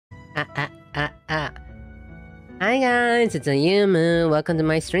Ah, ah, ah, ah. Hi guys, it's Ayumu. Welcome to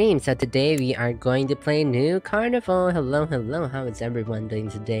my stream. So today we are going to play new Carnival. Hello, hello. How is everyone doing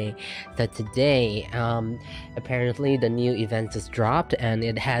today? So today, apparently the new event just dropped and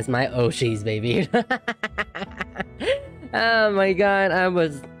it has my Oshis, baby. Oh my god,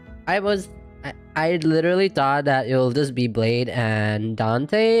 I literally thought that it'll just be Blade and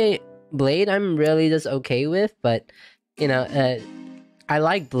Dante. Blade I'm really just okay with, but you know, I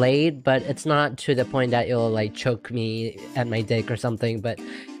like Blade, but it's not to the point that it'll like choke me at my dick or something. But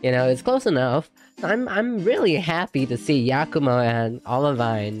you know, it's close enough. I'm really happy to see Yakumo and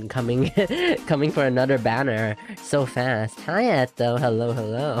Olivine coming coming for another banner so fast. Hi Eto, hello,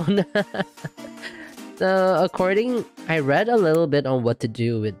 hello. So I read a little bit on what to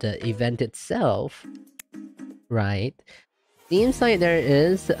do with the event itself, right? Seems like there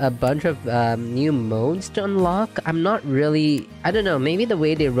is a bunch of new modes to unlock. I'm not really... I don't know, maybe the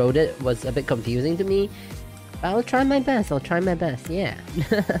way they wrote it was a bit confusing to me. I'll try my best, yeah.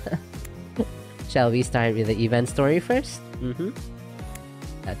 Shall we start with the event story first?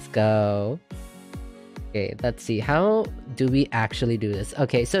 Let's go. Okay, let's see. How do we actually do this?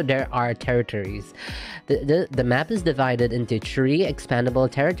 Okay, so there are territories. The map is divided into 3 expandable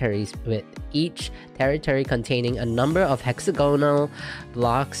territories, with each territory containing a number of hexagonal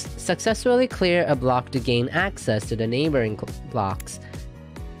blocks. Successfully clear a block to gain access to the neighboring blocks.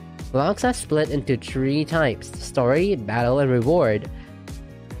 Blocks are split into 3 types: story, battle, and reward.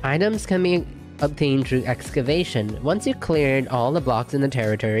 Items can be obtained through excavation. Once you've cleared all the blocks in the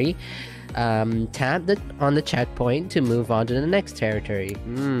territory, tap on the checkpoint to move on to the next territory.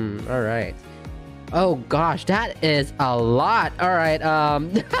 Alright. Oh gosh, that is a lot! Alright,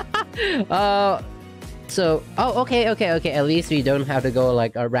 okay, at least we don't have to go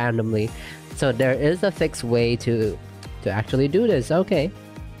like randomly. So there is a fixed way to actually do this. Okay,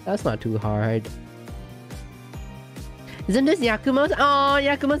 that's not too hard. Isn't this Yakumo's? Oh,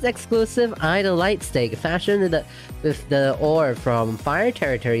 Yakumo's exclusive idle light stake, fashioned with the ore from fire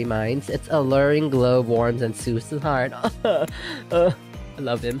territory mines. Its alluring glow warms and soothes the heart. I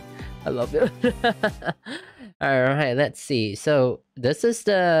love him. I love him. Alright, let's see. So, this is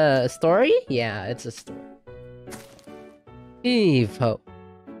the story? Yeah, it's a story. Evo.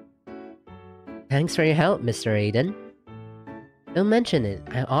 Thanks for your help, Mr. Aiden. Don't mention it.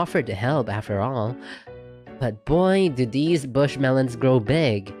 I offered to help after all. But boy, do these bush melons grow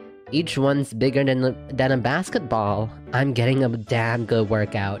big. Each one's bigger than a basketball. I'm getting a damn good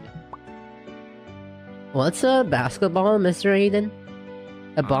workout. What's a basketball, Mr. Aiden?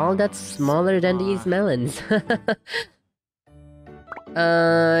 A ball that's smaller than these melons.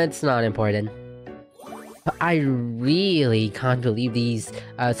 It's not important. But I really can't believe these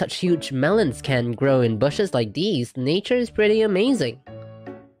such huge melons can grow in bushes like these. Nature is pretty amazing.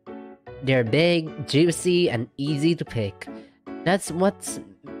 They're big, juicy, and easy to pick. That's what's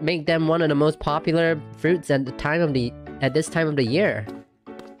make them one of the most popular fruits at this time of the year.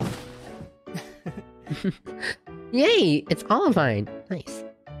 Yay! It's olivine! Nice.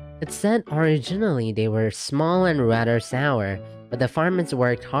 It said originally they were small and rather sour, but the farmers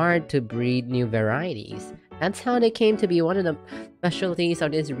worked hard to breed new varieties. That's how they came to be one of the specialties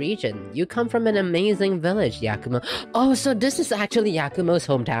of this region. You come from an amazing village, Yakumo. Oh, so this is actually Yakumo's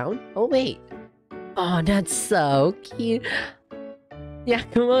hometown? Oh, wait. Oh, that's so cute.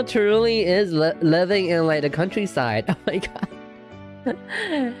 Yakumo truly is living in, like, the countryside. Oh my god.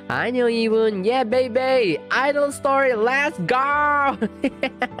 I know Iwun. Yeah, baby! Idle story, let's go!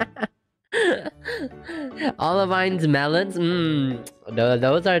 Olivine's melons?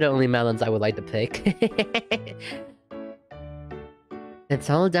 Those are the only melons I would like to pick. It's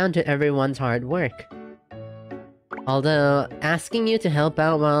all down to everyone's hard work. Although, asking you to help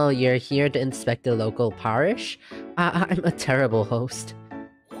out while you're here to inspect the local parish? I'm a terrible host.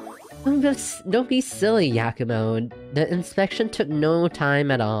 Don't be silly, Yakumo. The inspection took no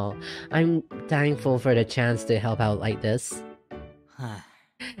time at all. I'm thankful for the chance to help out like this.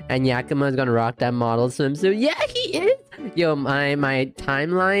 And Yakumo's gonna rock that model swimsuit. Yeah, he is! Yo, my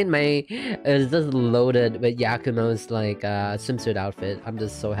timeline, is just loaded with Yakumo's, like, swimsuit outfit. I'm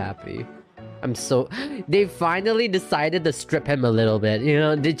just so happy. They finally decided to strip him a little bit, you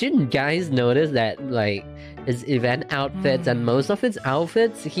know? Did you guys notice that, like, his event outfits and most of his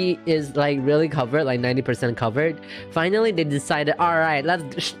outfits, he is, like, really covered, like 90% covered? Finally, they decided, alright,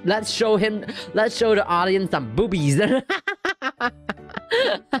 let's show the audience some boobies.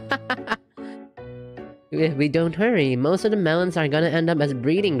 If we don't hurry, most of the melons are gonna end up as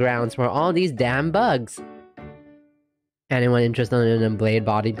breeding grounds for all these damn bugs. Anyone interested in a blade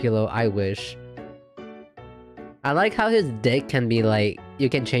body pillow? I wish. I like how his dick can be like, you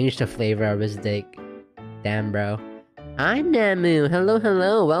can change the flavor of his dick. Damn, bro. I'm Namu. Hello,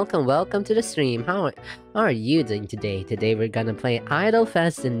 hello. Welcome to the stream. How are you doing today? Today we're gonna play Idol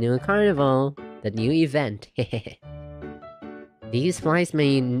Fest in New Carnival, the new event. These flies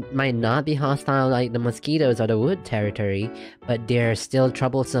might not be hostile like the mosquitoes or the wood territory, but they're still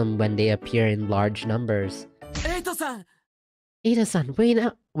troublesome when they appear in large numbers. Eito-san! Eito-san, wait,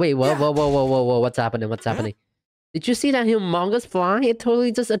 whoa, what's happening? Huh? Did you see that humongous fly? It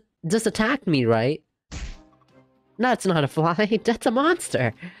totally just attacked me, right? That's not a fly, that's a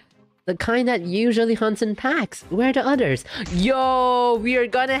monster. The kind that usually hunts in packs. Where are the others? We are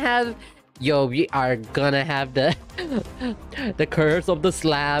gonna have the the curse of the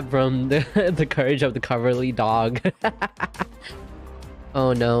slab from the courage of the cowardly dog.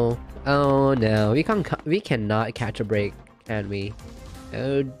 Oh no. We cannot catch a break, can we?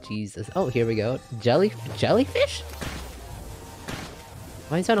 Oh Jesus. Oh, here we go. Jellyfish?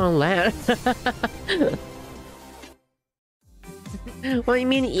 Why is that on land? What do you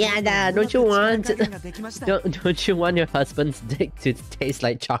mean, yeah, don't you want your husband's dick to taste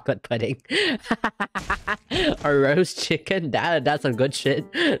like chocolate pudding? Or roast chicken? That's some good shit.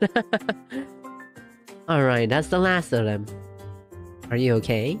 Alright, that's the last of them. Are you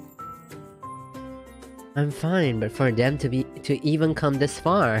okay? I'm fine, but for them to even come this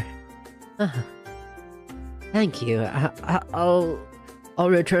far. Thank you. I'll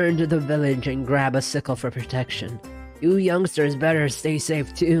return to the village and grab a sickle for protection. You youngsters better stay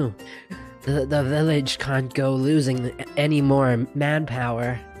safe too. The village can't go losing any more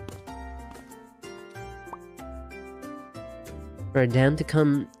manpower. For them to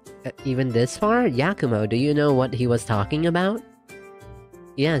come even this far? Yakumo, do you know what he was talking about?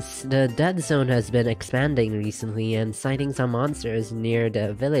 Yes, the dead zone has been expanding recently and sightings of monsters near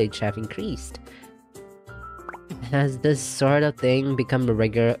the village have increased. Has this sort of thing become a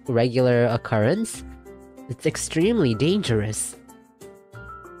regular occurrence? It's extremely dangerous.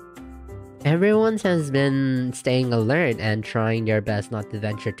 Everyone has been staying alert and trying their best not to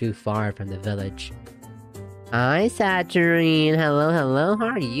venture too far from the village. Hi Saturine, hello, how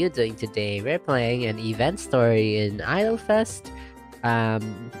are you doing today? We're playing an event story in Idol Fest.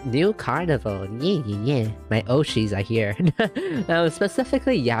 New Carnival, yeah. My Oshis are here. Now,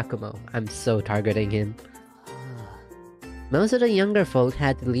 specifically Yakumo. I'm so targeting him. Most of the younger folk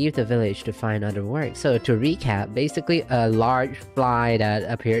had to leave the village to find other work. So to recap, basically a large fly that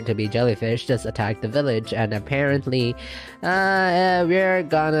appeared to be jellyfish just attacked the village, and apparently, we're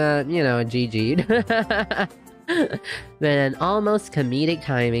gonna, GG'd. Then almost comedic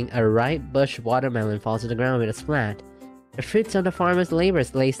timing, a ripe bush watermelon falls to the ground with a splat. The fruits of the farmer's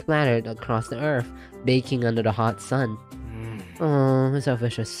labors lay splattered across the earth, baking under the hot sun. Oh, it's a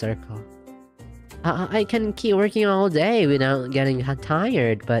vicious circle. I can keep working all day without getting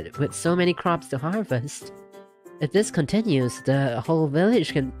tired, but with so many crops to harvest. If this continues, the whole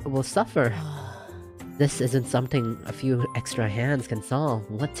village will suffer. This isn't something a few extra hands can solve.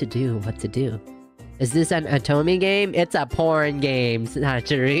 What to do? Is this an Atomi game? It's a porn game,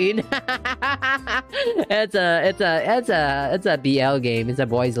 Saturine. It's a BL game. It's a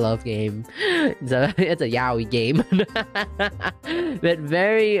boys love game. It's a yaoi game. With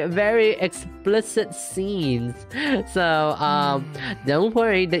very, very explicit scenes. So don't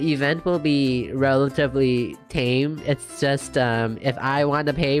worry, the event will be relatively tame. It's just if I want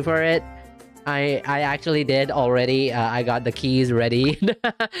to pay for it, I actually did already. I got the keys ready.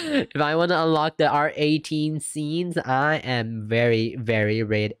 If I want to unlock the R18 scenes, I am very, very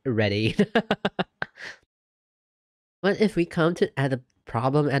ready. What if we come at the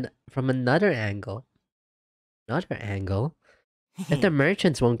problem from another angle? If the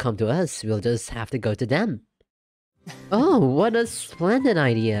merchants won't come to us, we'll just have to go to them. Oh, what a splendid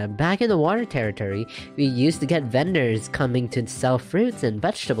idea! Back in the water territory, we used to get vendors coming to sell fruits and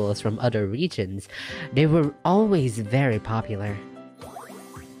vegetables from other regions. They were always very popular.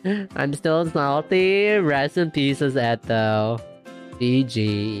 I'm still salty. Rest in pieces, Eto.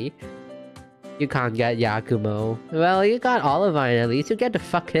 GG. You can't get Yakumo. Well, you got Olivine at least. You get to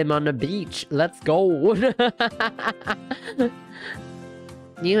fuck him on the beach. Let's go.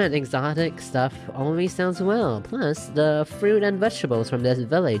 New and exotic stuff always sounds well. Plus, the fruit and vegetables from this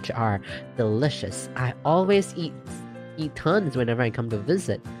village are delicious. I always eat tons whenever I come to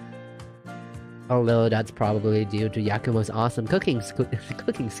visit. Although that's probably due to Yakumo's awesome cooking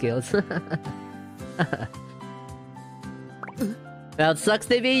skills. Well, sucks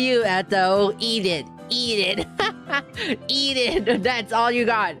to be you, Eto. Eat it. Eat it. That's all you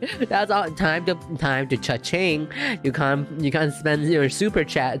got. That's all. Time to cha-ching. You can't spend your super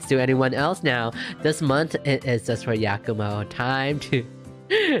chats to anyone else now. This month it is just for Yakumo. Time to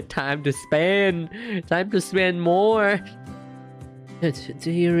Time to spend. Time to spend more.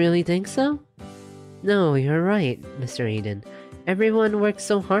 Do you really think so? No, you're right, Mr. Eden. Everyone works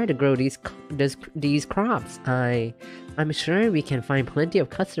so hard to grow these crops. I'm sure we can find plenty of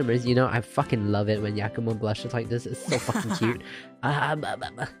customers. You know, I fucking love it when Yakumo blushes like this. It's so fucking cute.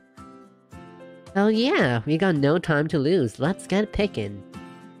 Hell yeah, we got no time to lose. Let's get picking.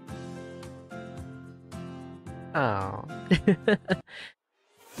 Oh.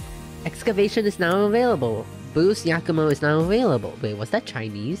 Excavation is now available. Boost Yakumo is now available. Wait, was that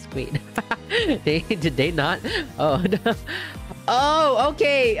Chinese? Wait. Did they not? Oh, no. Oh,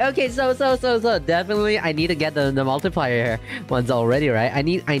 okay. Okay, so definitely I need to get the multiplier ones already, right? I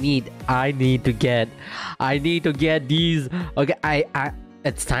need to get these. Okay,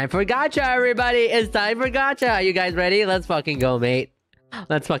 it's time for gacha, everybody. It's time for gacha. Are you guys ready? Let's fucking go, mate.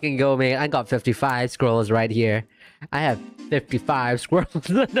 Let's fucking go, mate. I got 55 scrolls right here. I have 55 scrolls.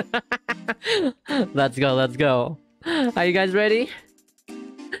 Let's go, let's go. Are you guys ready?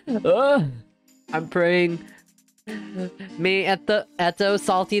 I'm praying. May Eto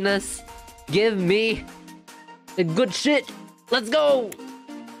saltiness give me the good shit. Let's go.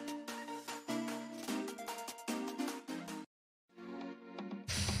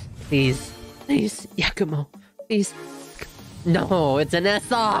 Please, please, Yakumo, please. No, it's an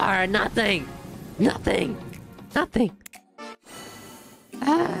SR. Nothing. Nothing. Nothing.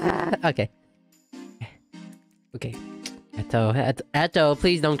 Okay. Okay. Eto,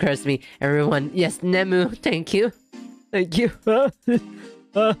 please don't curse me. Everyone, yes, Nemu, thank you. Thank you.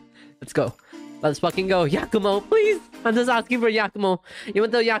 Let's go. Let's fucking go. Yakumo, please. I'm just asking for Yakumo.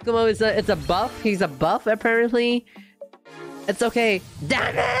 Even though Yakumo is a buff, he's a buff apparently. It's okay.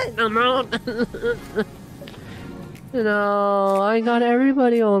 Damn it! I'm out. No, I got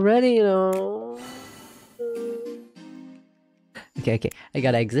everybody already, you know. Okay, I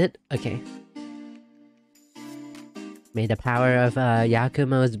gotta exit. Okay. May the power of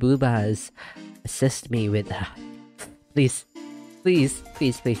Yakumo's boobas assist me with... Please. Please.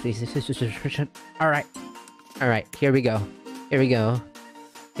 Alright. Alright, here we go.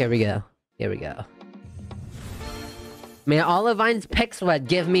 May Olivine's pick sweat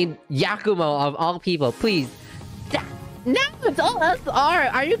give me Yakumo of all people, please. No, it's all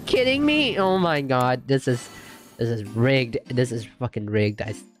SR! Are you kidding me? Oh my god, this is rigged. This is fucking rigged,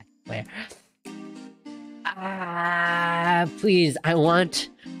 I swear. Please, I want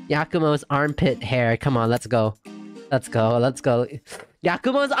Yakumo's armpit hair. Come on, let's go.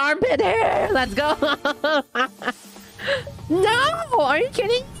 Yakumo's armpit hair! Let's go! No! Are you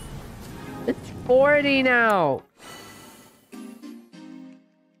kidding? It's 40 now.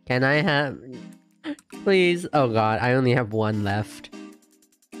 Can I have... Please? Oh god, I only have one left.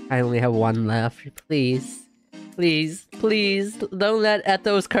 Please. Please, don't let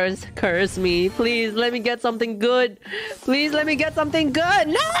Ethos curse me. Please, let me get something good. No,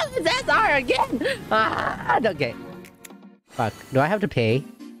 it's SR again. Okay. Fuck. Do I have to pay? Do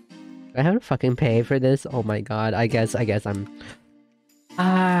I have to fucking pay for this? Oh my god. I guess I'm...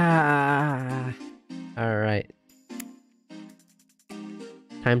 Alright.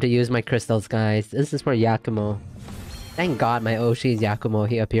 Time to use my crystals, guys. This is for Yakumo. Thank god my Oshi is Yakumo.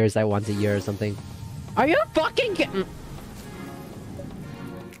 He appears like once a year or something. Are you fucking kidding?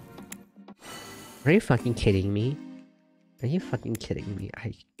 Are you fucking kidding me?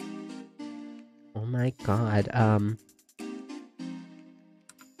 Oh my god,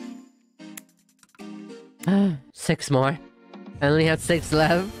 6 more. I only have 6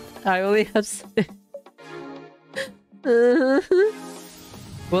 left.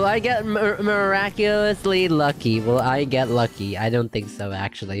 Will I get miraculously lucky? I don't think so,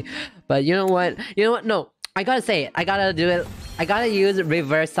 actually. But you know what? No. I gotta say it. I gotta do it. I gotta use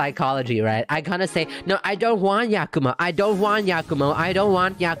reverse psychology, right? I gotta say, no, I don't want Yakumo.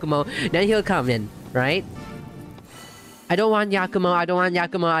 Then he'll come in, right? I don't want Yakumo.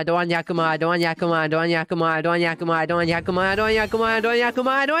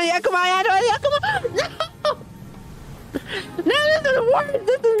 No, this doesn't work!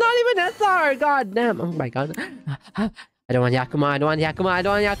 This is not even SR! God damn! Oh my god. I don't want Yakumo. Come on. I don't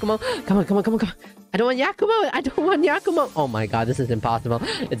want Yakumo! Oh my god, this is impossible.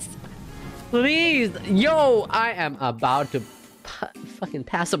 It's... Please! Yo! I am about to fucking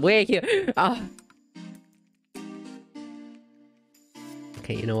pass away here.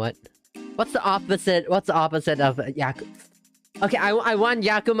 Okay, you know what? What's the opposite of Yakumo? Okay, I want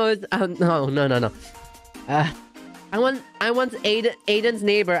Yakumo's... no. I want Aiden's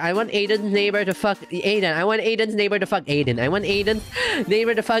neighbor. I want Aiden's neighbor to fuck Aiden. I want Aiden's neighbor to fuck Aiden. I want Aiden's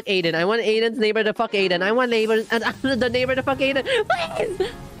neighbor to fuck Aiden. I want Aiden's neighbor to fuck Aiden. I want the neighbor to fuck Aiden.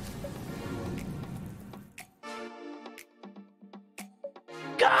 Please!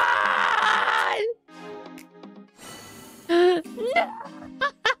 God! No!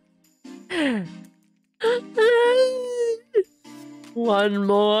 One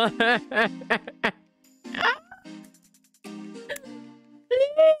more.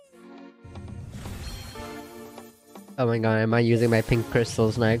 Oh my god, am I using my pink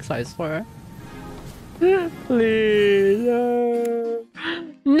crystals next? I swear. Please.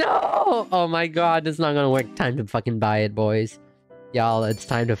 No! Oh my god, this is not gonna work. Time to fucking buy it, boys. Y'all, it's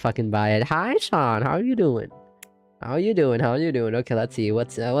time to fucking buy it. Hi, Sean. How are you doing? How are you doing? How are you doing? Okay, let's see.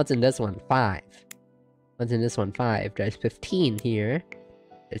 What's in this one? 5. What's in this one? 5. There's 15 here.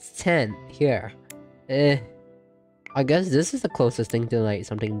 It's 10 here. I guess this is the closest thing to like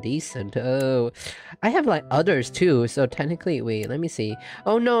something decent. Oh, I have like others too. So technically, wait, let me see.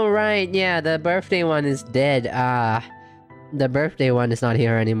 Oh no, right? Yeah, the birthday one is dead. The birthday one is not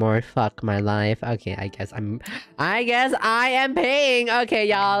here anymore. Fuck my life. Okay, I guess I am paying. Okay,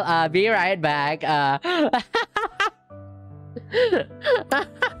 y'all. Be right back.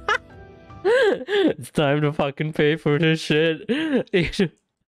 It's time to fucking pay for this shit. It's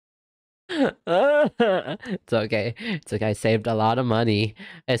okay. It's okay. I saved a lot of money.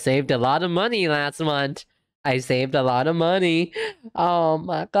 I saved a lot of money last month. I saved a lot of money. Oh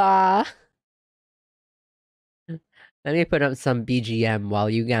my god. Let me put up some BGM while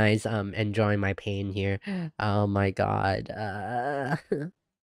you guys enjoy my pain here. Oh my god.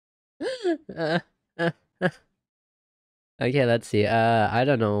 Okay, let's see. I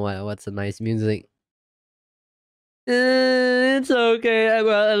don't know what's a nice music. It's okay.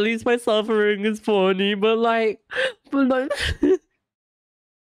 Well, at least my suffering is funny, but like,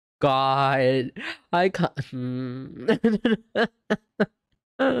 God, I can't.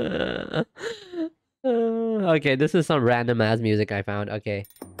 Okay, this is some random ass music I found. Okay,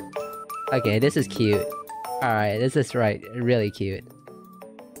 this is cute. All right, this is really cute.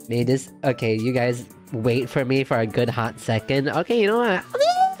 Made this. Okay, you guys wait for me for a good hot second. Okay, you know what?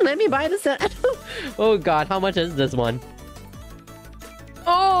 Let me buy this. Oh god, how much is this one?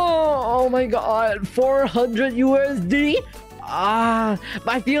 Oh my god, 400 USD? But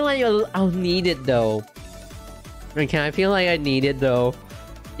I feel like I'll need it though. Okay, I feel like I need it though.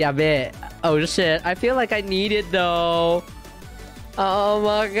 Yeah, bet. Oh shit, I feel like I need it though. Oh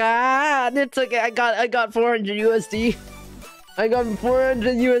my god, it's okay. I got 400 USD. I got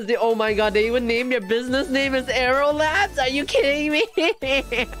 400 USD. Oh my god, they even named your business name as Aero Labs? Are you kidding me?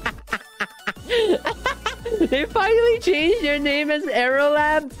 They finally changed your name as Aero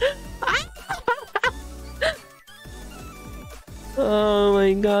Labs? Oh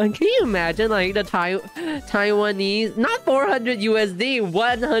my god, can you imagine like the Taiwanese? Not 400 USD,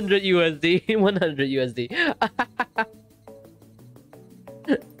 100 USD. 100 USD.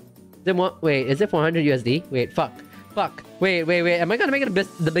 Wait, is it 400 USD? Wait, fuck. Wait. Am I gonna make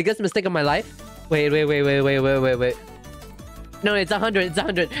the biggest mistake of my life? Wait. No, it's 100. It's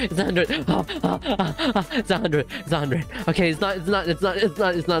 100. It's 100. It's 100. It's 100. Okay, it's not.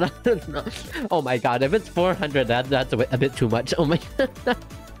 Oh my god, if it's 400, that's a bit too much. Oh my god.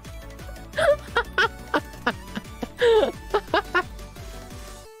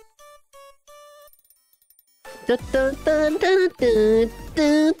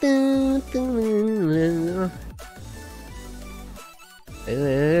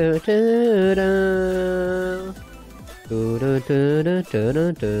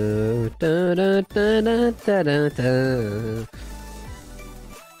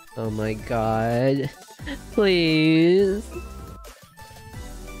 Oh my god. Please.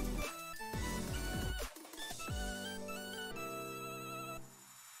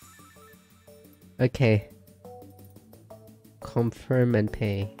 Okay. Confirm and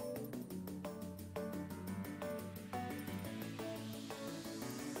pay.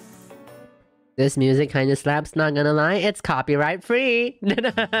 This music kinda slaps, not gonna lie, it's copyright free!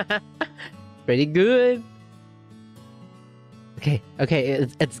 Pretty good! Okay,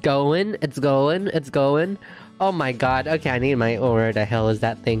 it's going. Oh my god, okay, I need my... Oh, where the hell is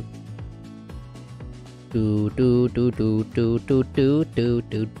that thing?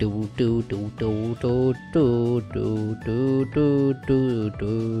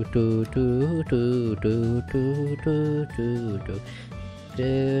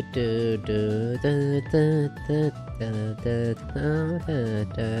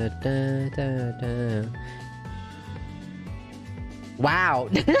 Wow!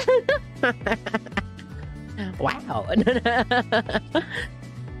 Wow.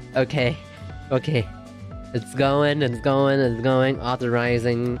 Okay. Okay. It's going.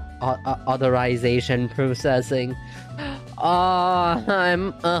 Authorization processing. Oh,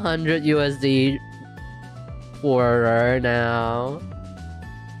 I'm 100 USD poorer now.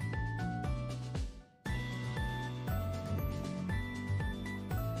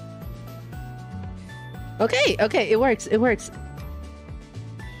 Okay, it works.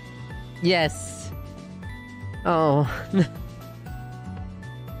 Yes. Oh.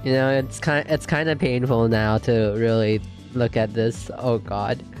 You know, it's kind of painful now to really look at this. Oh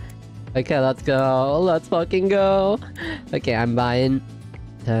god. Okay, let's go. Let's fucking go. Okay, I'm buying.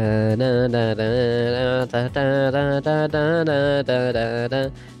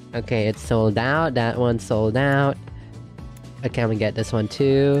 Okay, it's sold out. That one's sold out. Okay, I'm gonna get this one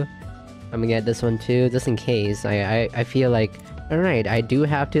too. Just in case. I feel like, alright, I do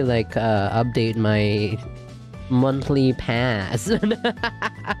have to like update my monthly pass. I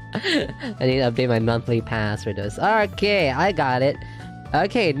need to update my monthly pass for this. Okay, I got it.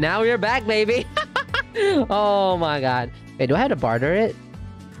 Okay, now we're back, baby. Oh my god. Wait, do I have to barter it?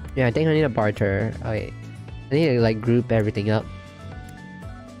 Yeah, I think I need to barter. Oh wait, I need to like group everything up.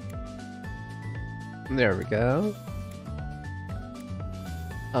 There we go.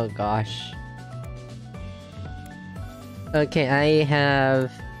 Oh gosh. Okay, I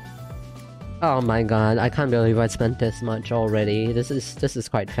have... Oh my god, I can't believe I spent this much already. This is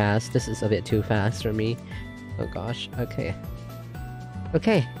quite fast. This is a bit too fast for me. Oh gosh, okay.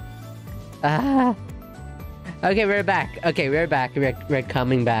 Okay. Ah! Okay, we're back. Okay, we're back. We're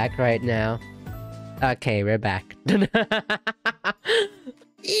coming back right now. Okay, we're back.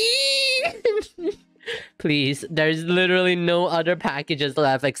 Please, there's literally no other packages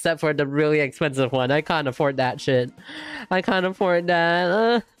left except for the really expensive one. I can't afford that shit. I can't afford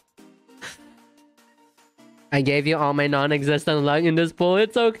that. I gave you all my non-existent luck in this pool.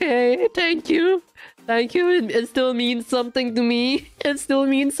 It's okay. Thank you. Thank you. It still means something to me. It still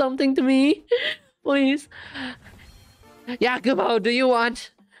means something to me. Please. Yakumo, do you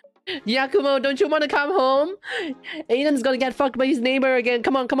want... Yakumo, don't you want to come home? Aiden's gonna get fucked by his neighbor again.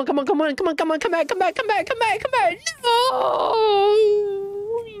 Come on, come back. No!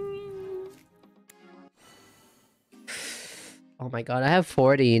 Oh my god, I have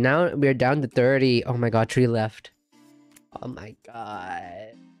 40. Now we're down to 30. Oh my god, 3 left. Oh my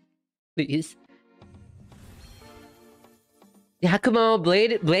god. Please. Yakumo,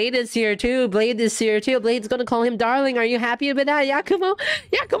 Blade is here too. Blade's gonna call him darling. Are you happy with that, Yakumo?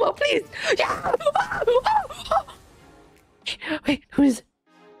 Yakumo, please! Wait, who is it?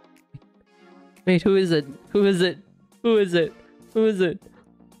 Wait, who is it?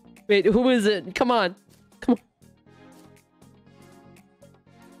 Wait, who is it? Come on.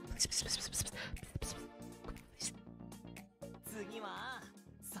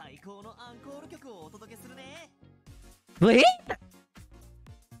 Blade?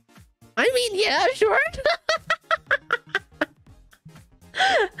 I mean, yeah, sure.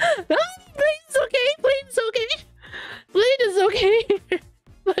 Blade's okay. Blade is okay.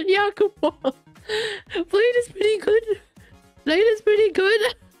 But Yakumo, Blade is pretty good.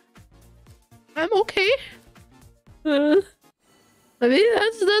 I'm okay. I mean,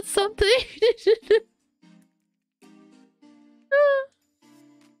 that's something.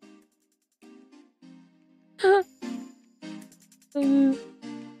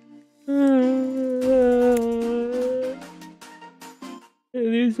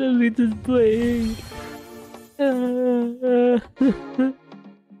 There's something to play.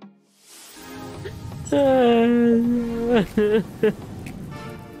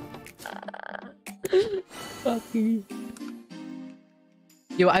 Fucking.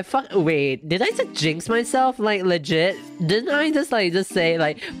 Yo, wait, did I just jinx myself? Like, legit? Didn't I just say,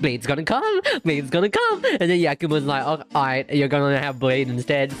 like, Blade's gonna come? And then Yakumo's like, oh, alright, you're gonna have Blade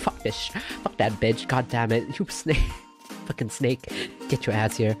instead. Fuck that bitch. God damn it. You snake. Fucking snake. Get your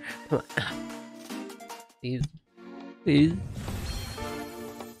ass here. Come on. Please.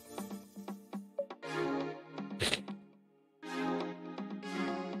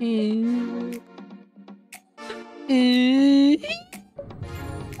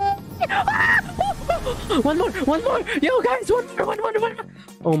 One more! Yo, guys, one more!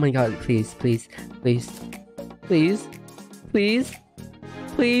 Oh my god, please.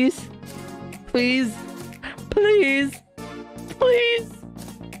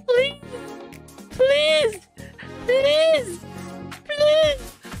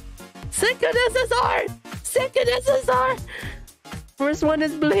 Second SSR! First one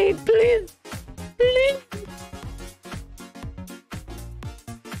is Blade, please!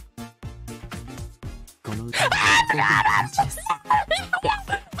 この歌はぜひの道です。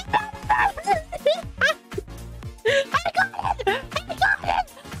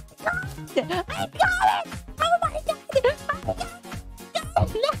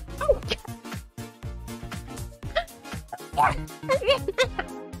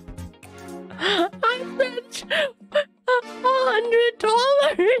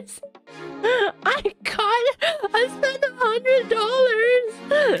I spent $100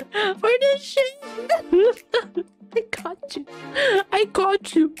 for this shit. I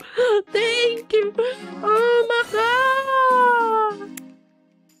got you. Thank you. Oh my god.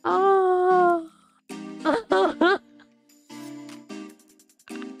 Oh. Oh.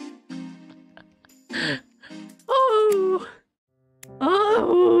 Oh.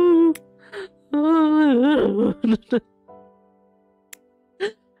 Oh.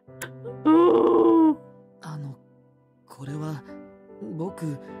 これは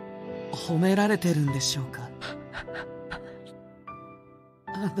僕褒められてるんでしょうか。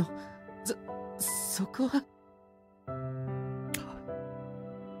そこは。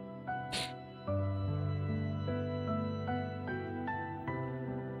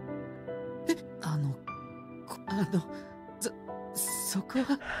そこ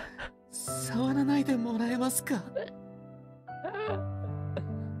は触らないでもらえますか。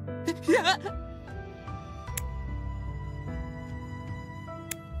いや。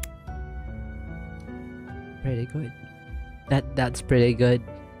Pretty good. That's pretty good.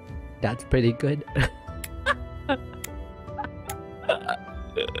 That's pretty good.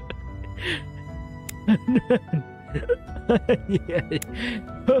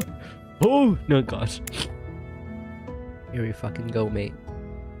 Oh no gosh. Here we fucking go, mate.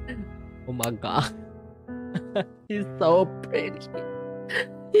 Oh my god. He's so pretty.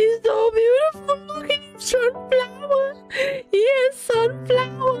 He's so beautiful. Look at his sunflower. He has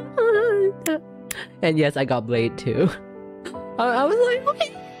sunflower. And yes, I got Blade too. I was like,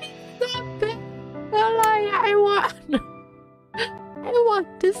 okay, he's not bad. I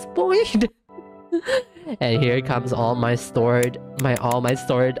want this Blade. And here comes all my stored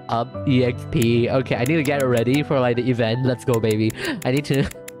up EXP. Okay, I need to get ready for like the event. Let's go, baby. I need to.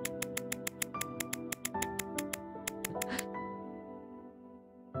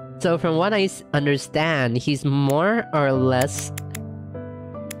 So from what I understand, he's more or less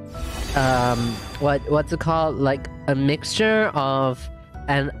what's it called, like a mixture of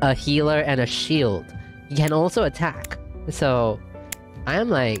a healer and a shield. He can also attack. So I'm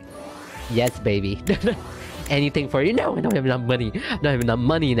like, yes baby. Anything for you. No, I don't have enough money. I don't have enough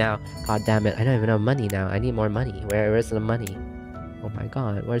money now. God damn it, I don't have enough money now. I need more money. Where's the money? Oh my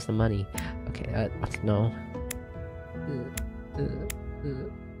god, where's the money? Okay, no.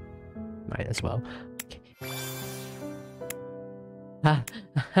 Might as well. Okay.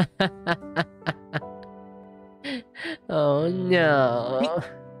 Oh no.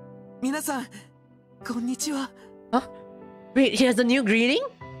 皆さん、こんにちは。 Huh? Wait, he has a new greeting?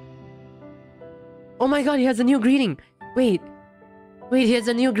 Oh my god, he has a new greeting. Wait, he has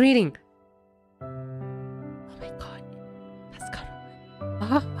a new greeting. Oh my god.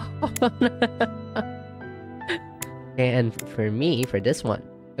 Okay, and for me, for this one,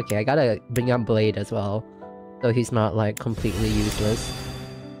 okay, I gotta bring up Blade as well, so he's not like completely useless.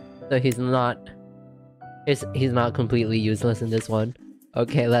 So he's not completely useless in this one.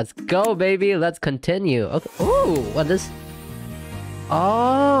 Okay, let's go, baby. Let's continue. Okay. Oh, what is?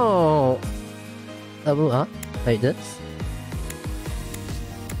 Oh, level up like this.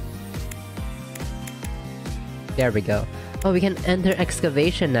 There we go. Oh, we can enter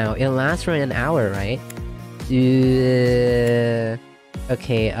excavation now. It lasts for an hour, right?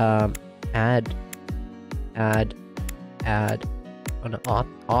 Okay. Add on an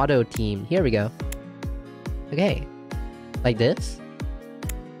auto team. Here we go. Okay, like this.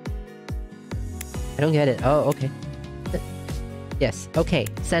 I don't get it. Oh, okay. Yes. Okay.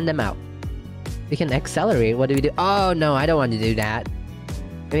 Send them out. We can accelerate. What do we do? Oh no, I don't want to do that.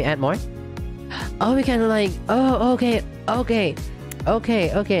 Can we add more? Oh, we can like. Oh, okay.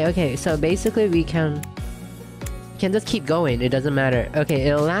 So basically, we can just keep going. It doesn't matter. Okay,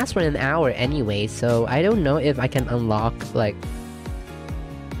 it'll last for an hour anyway. So I don't know if I can unlock like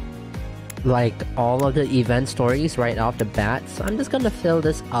all of the event stories right off the bat. So I'm just gonna fill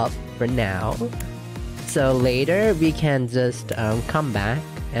this up for now. So later we can just come back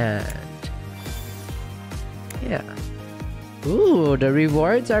and yeah. Ooh, the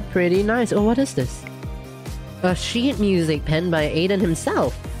rewards are pretty nice. Oh, what is this? A sheet music penned by Aiden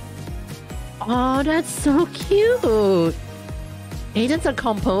himself. Oh, that's so cute. Aiden's a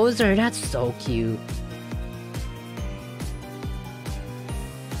composer. That's so cute.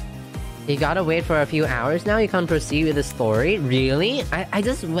 You gotta wait for a few hours now? You can't proceed with the story? Really? I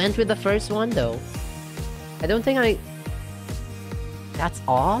just went with the first one though. I don't think I... That's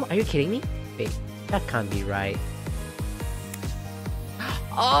all? Are you kidding me? Wait, that can't be right.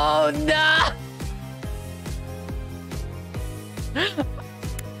 Oh no!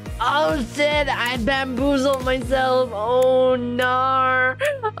 Oh shit! I bamboozled myself! Oh no!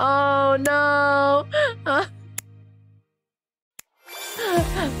 Oh no!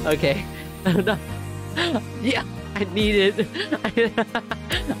 Okay. Yeah, I needed.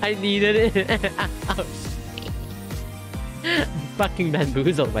 I needed it. Oh, fucking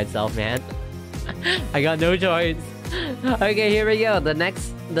bamboozled myself, man. I got no choice. Okay, here we go. The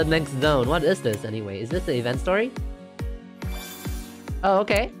next zone. What is this anyway? Is this the event story? Oh,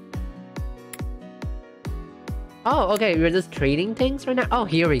 okay. Oh, okay. We're just trading things right now. Oh,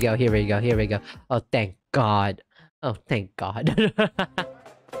 here we go. Here we go. Here we go. Oh, thank God. Oh, thank God.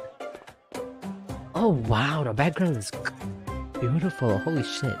 Oh, wow. The background is beautiful. Holy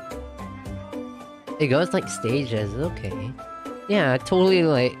shit. It goes like stages. Okay. Yeah, totally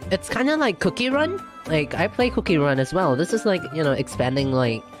like... It's kind of like Cookie Run. Like, I play Cookie Run as well. This is like, you know, expanding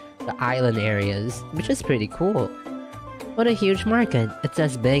like the island areas, which is pretty cool. What a huge market. It's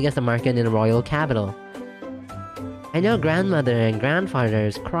as big as the market in the royal capital. I know grandmother and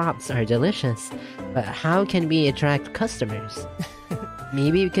grandfather's crops are delicious, but how can we attract customers?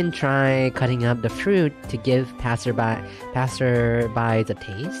 Maybe we can try cutting up the fruit to give passerby a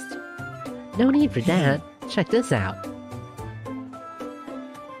taste? No need for that. Check this out.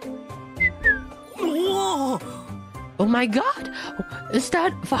 Oh my god! Is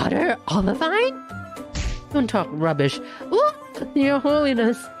that Father Olivine? Don't talk rubbish. Look! Your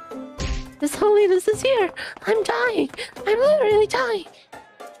Holiness! His Holiness is here! I'm dying! I'm literally dying!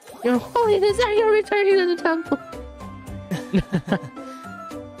 Your Holiness, are you returning to the temple?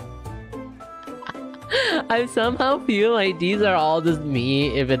 I somehow feel like these are all just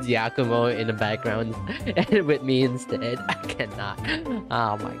me if it's Yakumo in the background and with me instead. I cannot.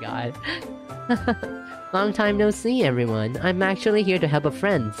 Oh my god. Long time no see, everyone. I'm actually here to help a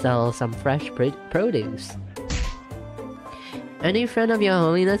friend sell some fresh produce. Any friend of your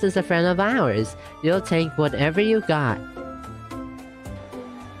Holiness is a friend of ours. You'll take whatever you got.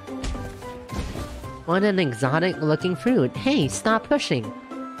 What an exotic looking fruit. Hey, stop pushing.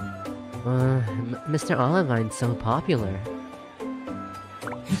 Mr. Olivine's so popular.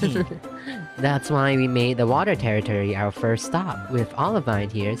 That's why we made the water territory our first stop. With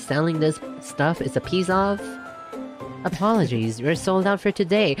Olivine here, selling this stuff is a piece of... Apologies, we're sold out for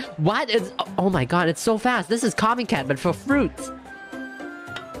today. What is... Oh my god, it's so fast. This is Comic Cat, but for fruits.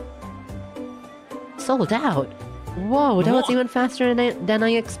 Sold out? Whoa, that was even faster than I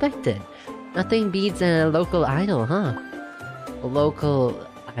expected. Nothing beats a local idol, huh? A local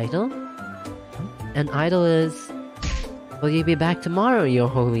idol? An idol is... Will you be back tomorrow, your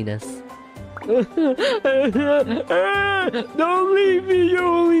Holiness? Don't leave me, your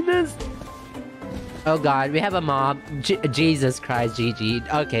Holiness! Oh god, we have a mob. Jesus Christ,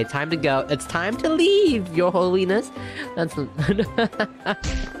 GG. Okay, time to go. It's time to leave, your Holiness. That's...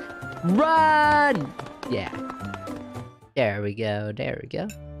 Run! Yeah. There we go, there we go.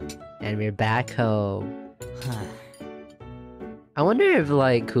 And we're back home. I wonder if,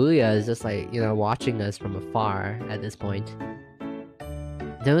 like, Kuya is just, like, you know, watching us from afar at this point.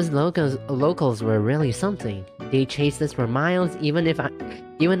 Those locals were really something. They chased us for miles, even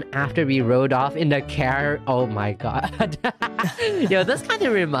after we rode off in the car. Oh my god. Yo, this kind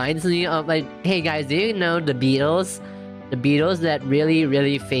of reminds me of, like, hey guys, do you know the Beatles? The Beatles, that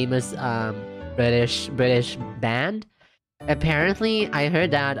really famous British band? Apparently, I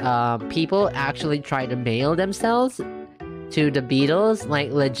heard that people actually try to mail themselves to the Beatles.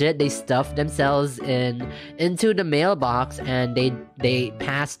 Like, legit, they stuffed themselves into the mailbox and they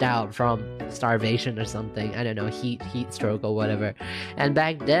passed out from starvation or something. I don't know, heat stroke or whatever. And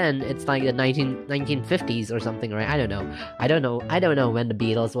back then, it's like the 1950s or something, right? I don't know when the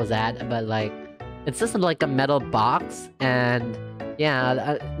Beatles was at, but like, it's just like a metal box, and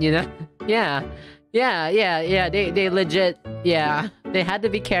yeah, you know, yeah, they legit, yeah, they had to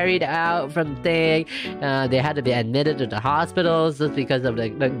be carried out from thing. They had to be admitted to the hospitals just because of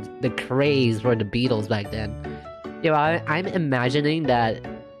the craze for the Beatles back then. You know, I'm imagining that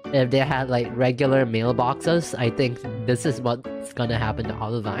if they had like regular mailboxes, I think this is what's gonna happen to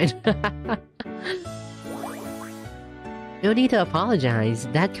Olivine. No need to apologize.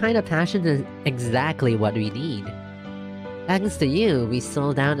 That kind of passion is exactly what we need. Thanks to you, we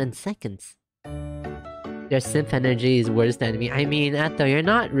sold out in seconds. Your simp energy is worse than me. I mean, Atto, you're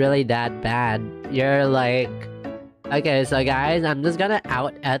not really that bad. You're like... Okay, so guys, I'm just gonna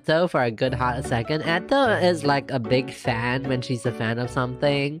out Eto for a good hot second. Eto is like a big fan when she's a fan of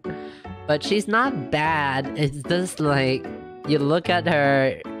something. But she's not bad. It's just like, you look at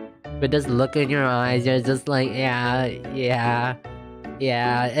her with this look in your eyes, you're just like, yeah.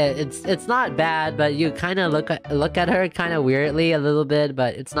 It's not bad, but you kind of look at her kind of weirdly a little bit,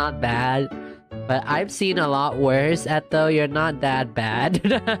 but it's not bad. But I've seen a lot worse, Eto. You're not that bad.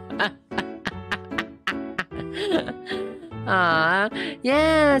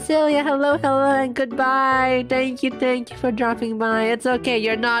 Yeah, Celia, hello, and goodbye. Thank you for dropping by. It's okay,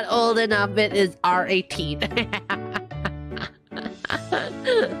 you're not old enough. It is R18.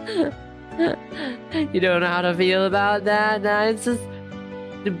 You don't know how to feel about that? Nah, it's just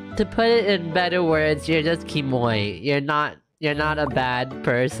to put it in better words, you're just Kimoy. You're not a bad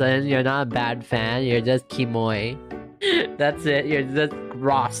person. You're not a bad fan. You're just Kimoy. That's it. You're just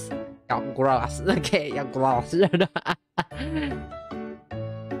gross. You're gross. Okay, you're gross.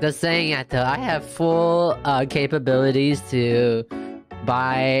 Just saying it though, I have full capabilities to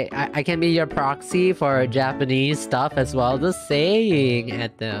buy. I can be your proxy for Japanese stuff as well. Just saying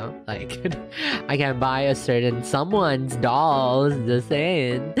it though, like I can buy a certain someone's dolls. Just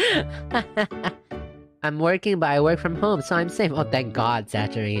saying. I'm working, but I work from home, so I'm safe. Oh, thank God,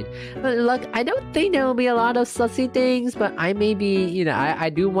 Saturine. But look, I don't think there will be a lot of sussy things, but I may be, you know,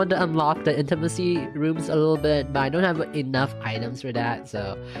 I do want to unlock the intimacy rooms a little bit, but I don't have enough items for that,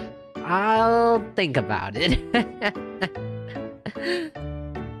 so I'll think about it.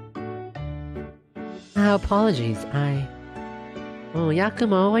 Apologies, Oh,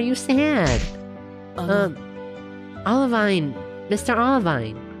 Yakumo, are you sad? Olivine, Mr.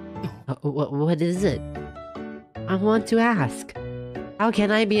 Olivine. What is it? I want to ask. How can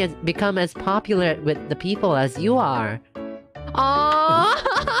I become as popular with the people as you are? Oh,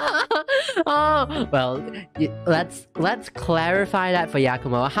 well, let's clarify that for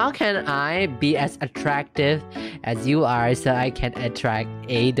Yakumo. How can I be as attractive as you are so I can attract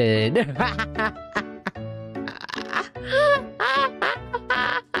Aiden?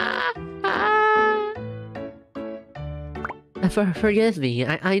 Forgive me,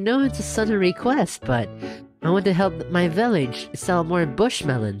 I know it's a sudden request, but I want to help my village sell more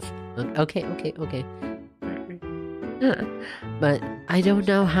bushmelons. Okay. But I don't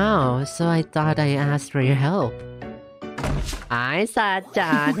know how, so I thought I asked for your help. Hi,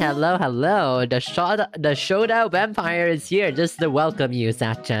 Sachan. Hello. The Shoda vampire is here just to welcome you,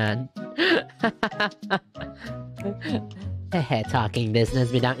 Sachan. Talking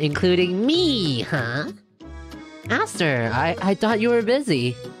business without including me, huh? Aster, I thought you were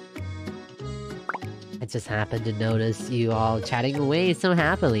busy. I just happened to notice you all chatting away so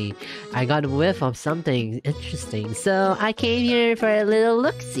happily. I got a whiff of something interesting, so I came here for a little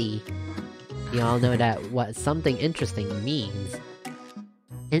look-see. You all know that what something interesting means.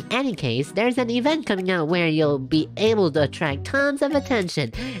 In any case, there's an event coming out where you'll be able to attract tons of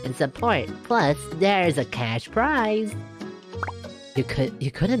attention and support. Plus, there's a cash prize. You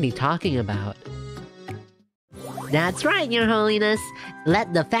couldn't be talking about. That's right, Your Holiness!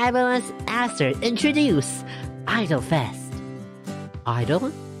 Let the fabulous Aster introduce Idol Fest.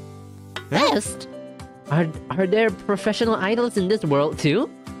 Idol? Fest? Are there professional idols in this world too?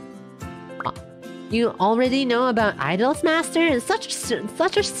 You already know about idols, Master? Such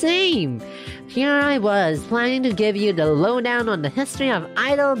a shame! Here I was, planning to give you the lowdown on the history of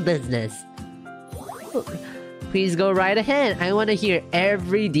idol business. Please go right ahead, I want to hear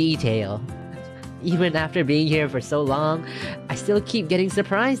every detail. Even after being here for so long, I still keep getting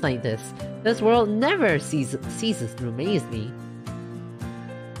surprised like this. This world never ceases to amaze me.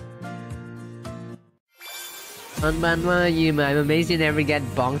 Unbanwa Ayumu, I'm amazed you never get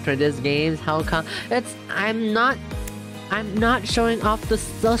bonked for this game. How come? I'm not showing off the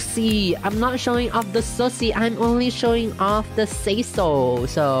sussy. I'm not showing off the sussy. I'm only showing off the say-so.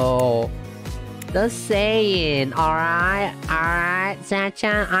 So, just saying. Alright,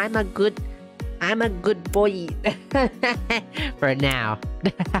 Sacha, I'm a good boy. For now.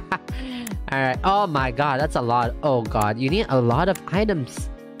 Alright. Oh my god, that's a lot. Oh god, you need a lot of items.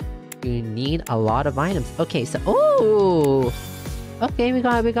 Okay, so oh, okay, we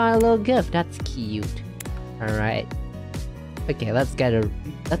got a little gift. That's cute. Alright. Okay, let's get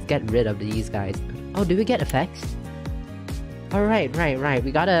rid of these guys. Oh, do we get effects? Alright, right.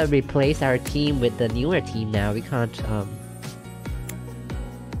 We gotta replace our team with the newer team now. We can't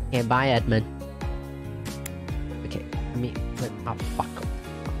buy Edmund. Okay, oh fuck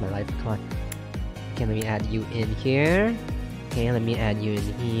my life, come on. Okay, let me add you in here. Okay, let me add you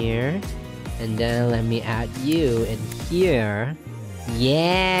in here. And then let me add you in here.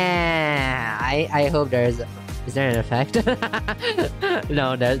 Yeah! I hope there's Is there an effect?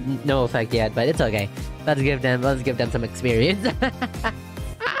 No, there's no effect yet, but it's okay. Let's give them some experience.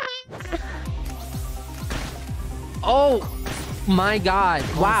 Oh my god!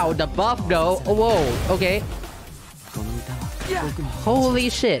 Wow, the buff though. Oh, whoa. Okay. Holy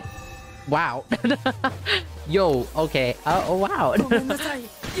shit! Wow. Yo. Okay. Oh wow.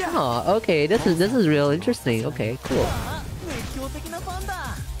 Oh, okay. This is real interesting. Okay. Cool.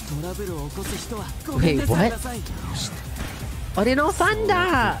 Wait, what? Oreno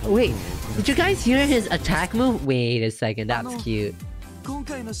Fanda! Wait, did you guys hear his attack move? Wait a second, that's cute.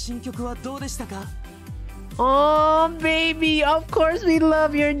 Oh, baby! Of course we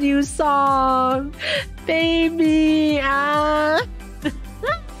love your new song! Baby! Ah!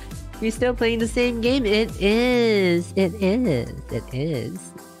 We still playing the same game? It is! It is! It is!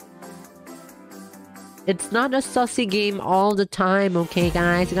 It's not a sussy game all the time, okay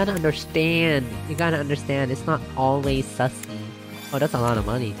guys? You gotta understand. You gotta understand, it's not always sussy. Oh, that's a lot of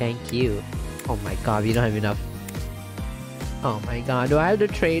money, thank you. Oh my god, we don't have enough. Oh my god, do I have to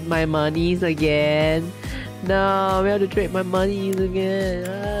trade my monies again? No, we have to trade my monies again.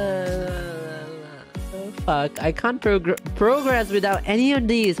 Oh, fuck, I can't progress without any of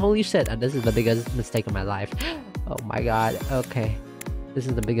these. Holy shit, and this is the biggest mistake of my life. Oh my god, okay. This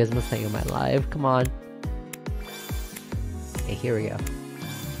is the biggest mistake of my life, come on. Okay, here we go.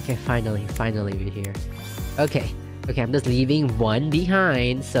 Okay, finally we're here. Okay, I'm just leaving one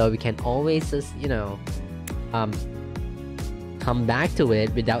behind so we can always just, you know, come back to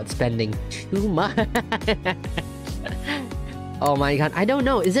it without spending too much. Oh my god, I don't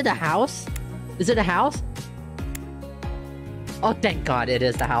know. Is it a house? Is it a house? Oh, thank god it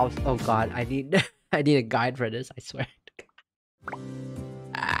is the house. Oh god, I need I need a guide for this, I swear.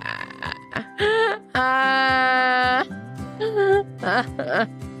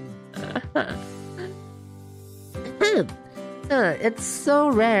 It's so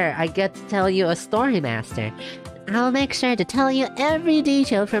rare I get to tell you a story, Master. I'll make sure to tell you every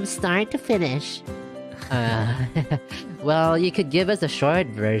detail from start to finish. Well, you could give us a short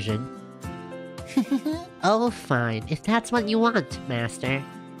version. Oh, fine, if that's what you want, Master.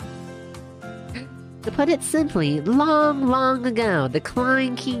 To put it simply, long ago, the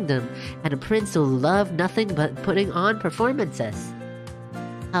Klein Kingdom had a prince who loved nothing but putting on performances.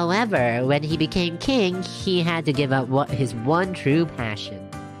 However, when he became king, he had to give up his one true passion.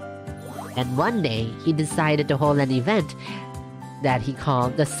 And one day, he decided to hold an event that he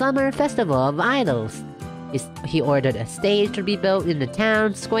called the Summer Festival of Idols. He ordered a stage to be built in the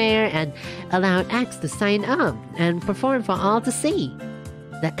town square and allowed acts to sign up and perform for all to see.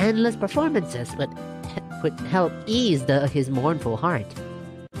 The endless performances would help ease his mournful heart.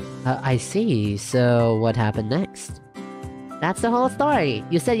 I see, so what happened next? That's the whole story.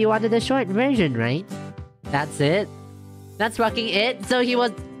 You said you wanted a short version, right? That's it? That's fucking it? So he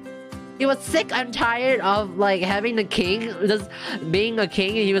was sick and tired of like having the king, just being a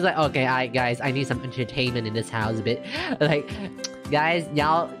king, and he was like, okay, guys, I need some entertainment in this house a bit. Like, guys,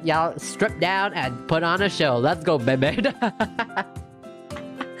 y'all strip down and put on a show. Let's go, baby.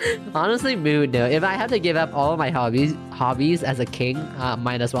 Honestly, mood though. If I have to give up all of my hobbies as a king,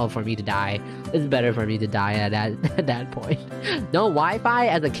 might as well for me to die. It's better for me to die at that point. No Wi-Fi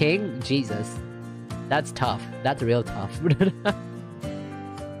as a king? Jesus. That's tough. That's real tough.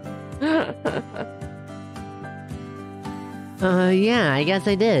 Yeah, I guess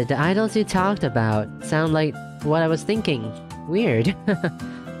I did. The idols you talked about sound like what I was thinking. Weird.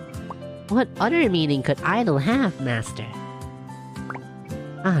 What other meaning could idol have, Master?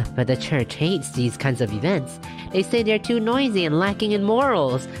 Ah, but the church hates these kinds of events. They say they're too noisy and lacking in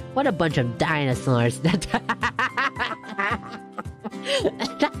morals. What a bunch of dinosaurs.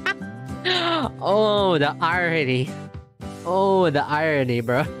 Oh, the irony. Oh, the irony,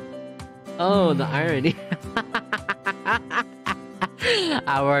 bro. Oh, the irony.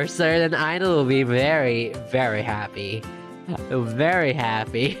 Our certain idol will be very, very happy. Very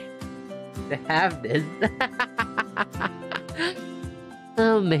happy to have this.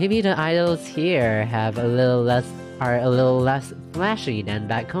 Maybe the idols here are a little less flashy than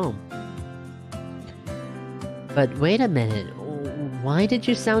back home. But wait a minute, why did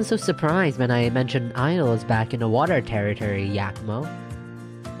you sound so surprised when I mentioned idols back in the water territory, Yakumo?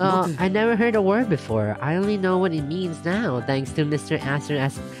 I never heard a word before. I only know what it means now, thanks to Mr.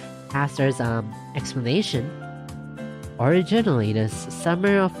 Astor's explanation. Originally, the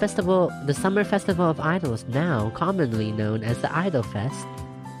Summer Festival of Idols, now commonly known as the Idol Fest,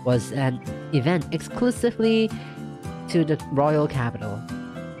 was an event exclusively to the royal capital.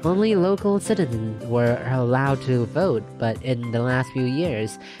 Only local citizens were allowed to vote, but in the last few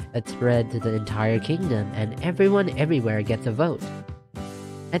years, it spread to the entire kingdom and everyone everywhere gets a vote.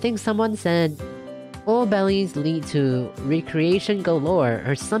 I think someone said, full bellies lead to recreation galore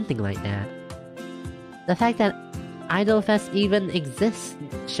or something like that. The fact that Idolfest even exists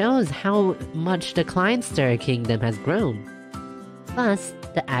shows how much the Kleinster kingdom has grown. Plus,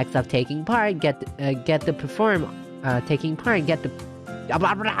 the acts of taking part get to perform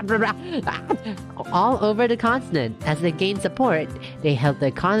all over the continent. As they gain support, they help the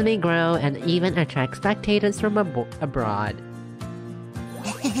economy grow and even attract spectators from abroad.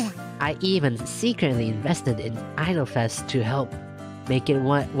 I even secretly invested in Idolfest to help make it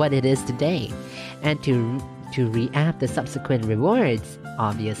what it is today, and to reap the subsequent rewards,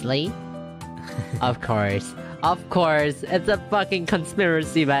 obviously. Of course, it's a fucking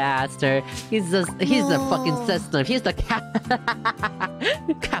conspiracy by Aster. He's a fucking system. He's the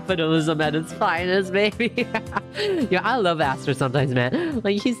capitalism at its finest, baby. Yeah, I love Aster sometimes, man.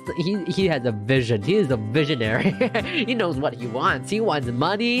 Like he has a vision. He is a visionary. He knows what he wants. He wants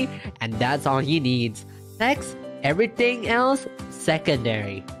money, and that's all he needs. Sex, everything else,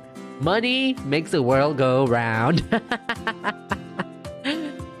 secondary. Money makes the world go round.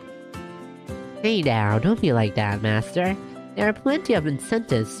 Hey now, don't be like that, Master. There are plenty of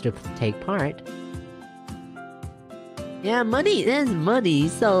incentives to take part. Yeah, money is money,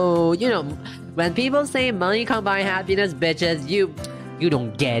 so, you know, when people say money can't buy happiness, bitches, you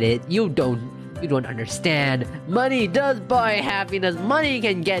don't get it. You don't understand. Money does buy happiness. Money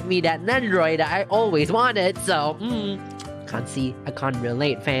can get me that Nendroid I always wanted, so, I can't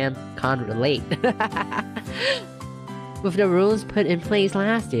relate, fam. Can't relate. With the rules put in place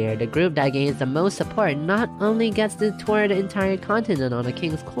last year, the group that gains the most support not only gets to tour the entire continent on a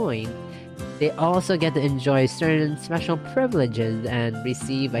king's coin, they also get to enjoy certain special privileges and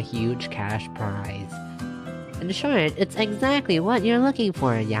receive a huge cash prize. In short, it's exactly what you're looking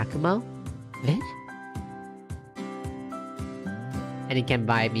for, Yakumo. What? And it can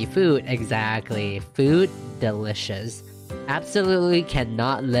buy me food, exactly. Food, delicious. Absolutely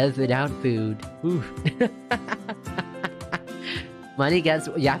cannot live without food. Ooh. Money gets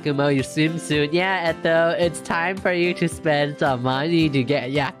Yakumo your swimsuit. Yeah, Eto, it's time for you to spend some money to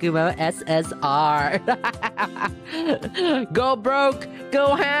get Yakumo SSR. Go broke,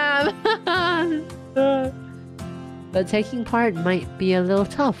 go ham. But taking part might be a little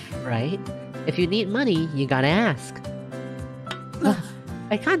tough, right? If you need money, you gotta ask.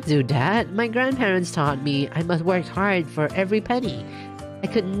 I can't do that. My grandparents taught me I must work hard for every penny. I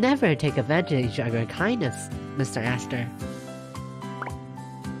could never take advantage of your kindness, Mr. Aster.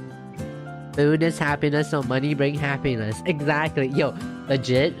 Food is happiness, so money brings happiness. Exactly. Yo,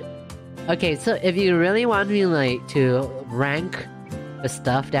 legit. Okay, so if you really want me like to rank the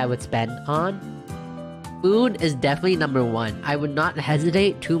stuff that I would spend on, food is definitely number one. I would not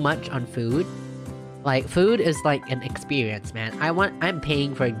hesitate too much on food. Like, food is like an experience, man. I'm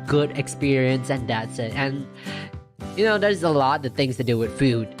paying for a good experience and that's it. And you know, there's a lot of things to do with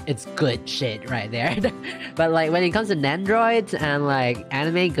food. It's good shit right there. But like when it comes to Nendroids and like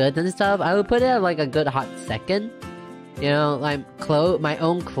anime goods and stuff, I would put it at like a good hot second. You know, like my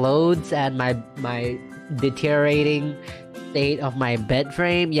own clothes and my deteriorating state of my bed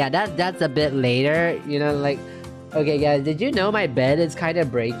frame. Yeah, that's a bit later. You know, like, okay guys, did you know my bed is kind of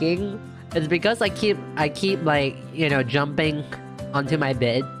breaking? It's because I keep like, you know, jumping onto my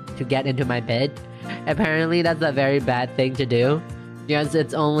bed to get into my bed. Apparently that's a very bad thing to do. Yes,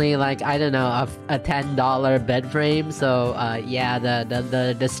 it's only like, I don't know, a $10 bed frame. So yeah,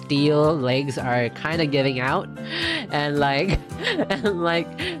 the steel legs are kind of giving out. And like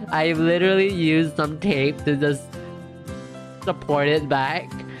I literally used some tape to just support it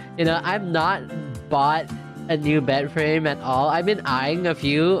back. You know, I've not bought a new bed frame at all. I've been eyeing a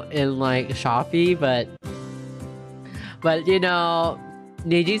few in like Shopee, but you know,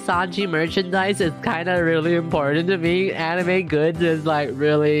 NIJISANJI merchandise is kind of really important to me. Anime goods is like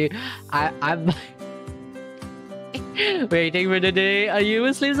really, I'm waiting for the day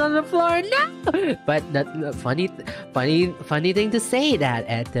Ayumu sleeps on the floor. No, but the funny thing to say that,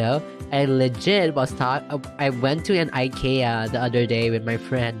 Eto, I legit was I went to an IKEA the other day with my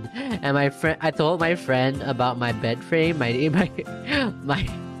friend, and I told my friend about my bed frame, my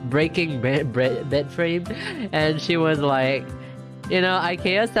breaking bed frame, and she was like, you know,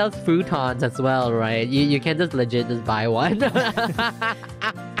 IKEA sells futons as well, right? You can just legit just buy one. I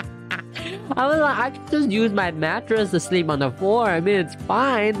was like, I can just use my mattress to sleep on the floor. I mean, it's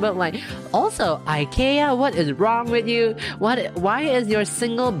fine, but like, also, IKEA, what is wrong with you? Why is your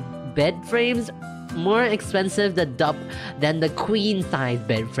single bed frames more expensive than the queen size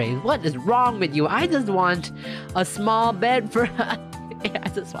bed frame. What is wrong with you? I just want a small bed for. I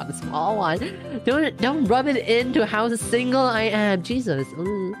just want a small one. Don't rub it into how single I am. Jesus.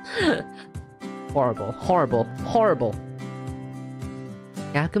 Horrible, horrible, horrible.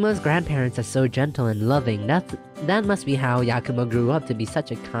 Yakumo's grandparents are so gentle and loving. That must be how Yakumo grew up to be such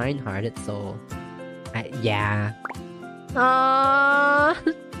a kind-hearted soul. Yeah. Aww.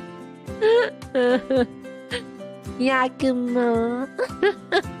 Yakumo.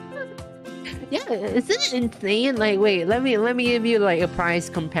 Yeah, isn't it insane? Like, wait, let me give you like a price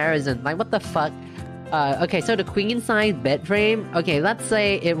comparison. Like, what the fuck? Okay, so the queen size bed frame. Okay, let's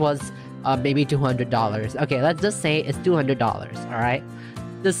say it was maybe $200. Okay, let's just say it's $200. All right.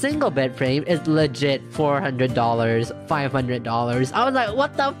 The single bed frame is legit $400, $500. I was like,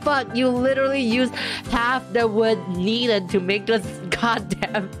 what the fuck? You literally used half the wood needed to make this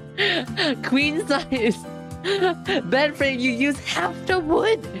goddamn queen size bed frame. You use half the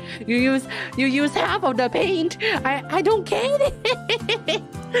wood. You use half of the paint. I don't get it.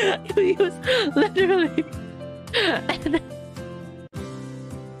 You use literally.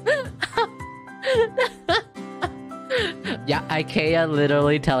 Yeah, IKEA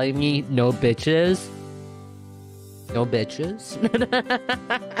literally telling me no bitches. No bitches.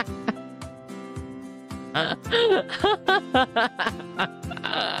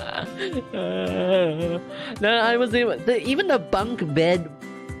 No, I was even the bunk bed.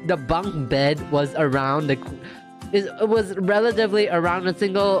 The bunk bed was around it was relatively around a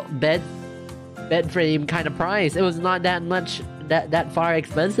single bed frame kind of price. It was not that much that far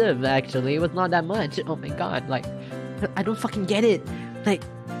expensive actually. It was not that much. Oh my god, like I don't fucking get it. Like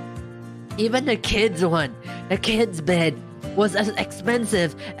even the kids one, the kids bed was as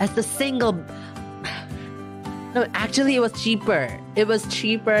expensive as the single. No, actually it was cheaper. It was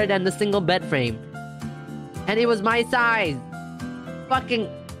cheaper than the single bed frame. And it was my size. Fucking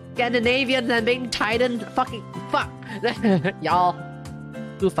Scandinavians and being Titans. Fucking fuck. Y'all.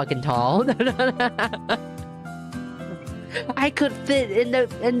 Too fucking tall. I could fit in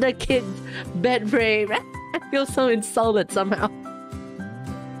the kid's bed frame. I feel so insulted somehow.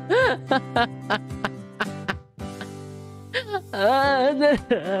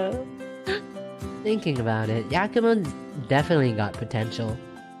 Thinking about it, Yakumo's definitely got potential.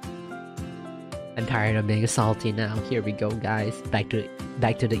 I'm tired of being salty now. Here we go, guys. Back to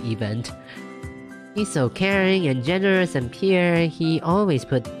the event. He's so caring and generous and pure. He always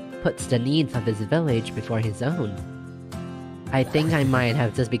puts the needs of his village before his own. I think I might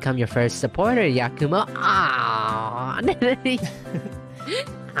have just become your first supporter, Yakumo. Aww.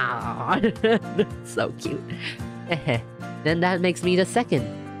 Aww. So cute. Then that makes me the second.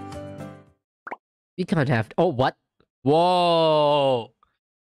 We can't have... Oh, what? Whoa!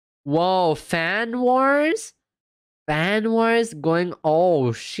 Whoa, fan wars? Fan wars going...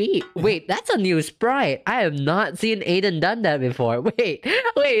 Oh, shit. Wait, that's a new sprite. I have not seen Aiden done that before. Wait,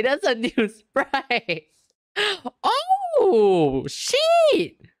 that's a new sprite. Oh,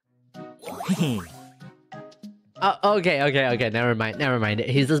 shit! Okay, never mind.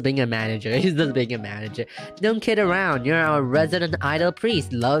 He's just being a manager. Don't kid around, you're our resident idol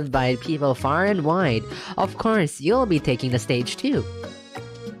priest, loved by people far and wide. Of course, you'll be taking the stage too.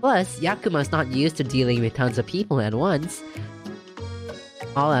 Plus, Yakumo's not used to dealing with tons of people at once.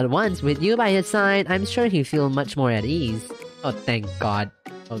 All at once, with you by his side, I'm sure he'll feel much more at ease. Oh, thank God.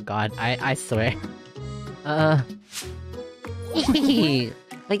 Oh God, I swear. I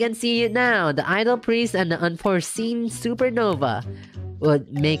can see it now. The idol priest and the unforeseen supernova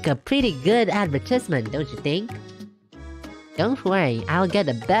would make a pretty good advertisement, don't you think? Don't worry, I'll get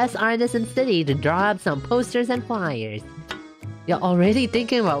the best artist in the city to draw up some posters and flyers. You're already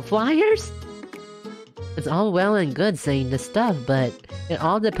thinking about flyers? It's all well and good saying this stuff, but it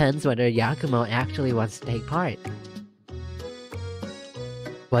all depends whether Yakumo actually wants to take part.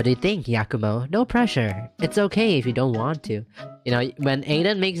 What do you think, Yakumo? No pressure. It's okay if you don't want to. You know, when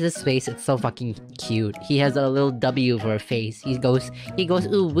Aiden makes this face, it's so fucking cute. He has a little W for a face. He goes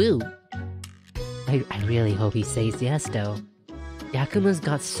ooh woo. I really hope he says yes though. Yakumo's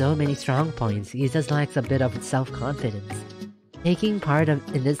got so many strong points, he just lacks a bit of self-confidence. Taking part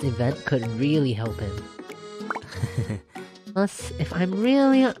in this event could really help him. Plus, if I'm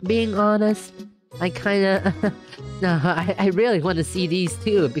really being honest, I kinda... no, I really want to see these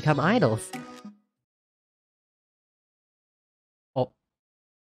two become idols. Oh.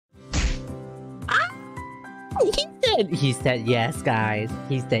 Ah! He said yes, guys.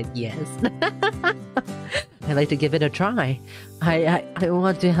 He said yes. I'd like to give it a try. I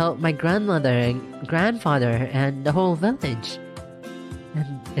want to help my grandmother and grandfather and the whole village.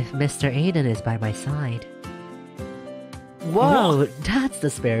 And if Mr. Aiden is by my side... Whoa, that's the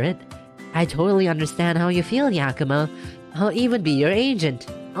spirit! I totally understand how you feel, Yakumo. I'll even be your agent.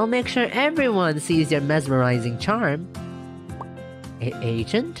 I'll make sure everyone sees your mesmerizing charm.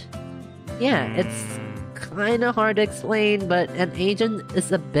 Agent? Yeah, it's kinda hard to explain, but an agent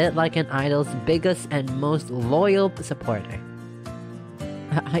is a bit like an idol's biggest and most loyal supporter.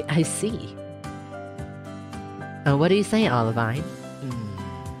 I see. What do you say, Olivine?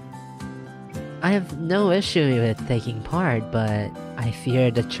 I have no issue with taking part, but I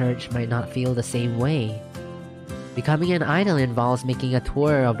fear the church might not feel the same way. Becoming an idol involves making a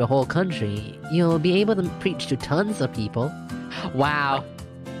tour of the whole country. You'll be able to preach to tons of people. Wow.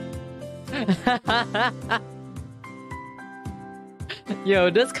 Yo,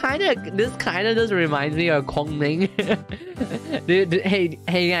 this kind of just reminds me of Kongming.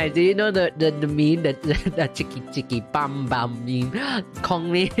 Hey guys, do you know the meme that chiki chiki bam bam meme?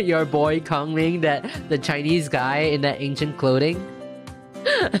 Kongming, your boy Kongming, that the Chinese guy in that ancient clothing.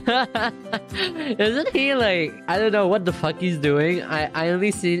 Isn't he like, I don't know what the fuck he's doing. I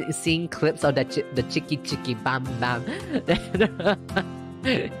only seen clips of that the chiki chiki bam bam.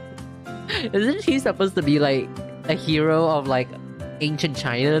 Isn't he supposed to be like a hero of like ancient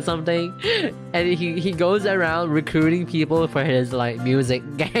China or something? And he goes around recruiting people for his like music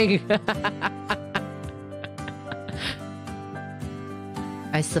gang.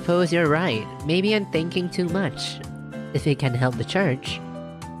 I suppose you're right. Maybe I'm thinking too much. If it can help the church,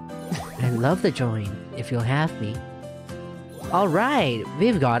 I'd love to join, if you'll have me. Alright,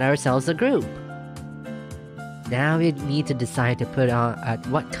 we've got ourselves a group. Now we need to decide to put on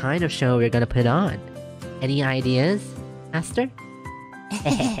what kind of show we're gonna put on. Any ideas, Master?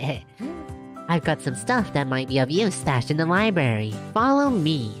 I've got some stuff that might be of use stashed in the library. Follow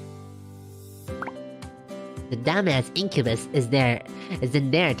me. The dumbass incubus is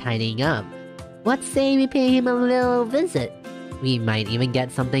in there tidying up. What say we pay him a little visit? We might even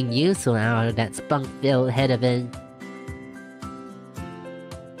get something useful out of that spunk-filled head of his.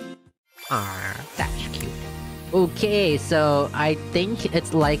 Ah, that's cute. Okay, so I think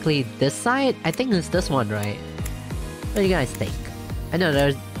it's likely this side? I think it's this one, right? What do you guys think? I know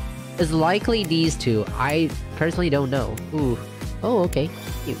there's likely these two. I personally don't know. Ooh. Oh, okay.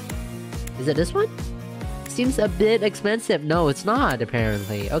 Cute. Is it this one? Seems a bit expensive. No, it's not,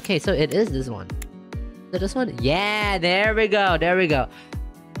 apparently. Okay, so it is this one. Is it this one? Yeah, there we go. There we go.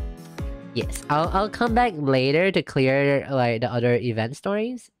 Yes, I'll come back later to clear like the other event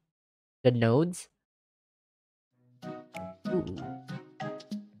stories. The nodes. Ooh.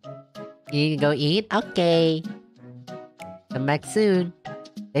 You can go eat? Okay. Come back soon.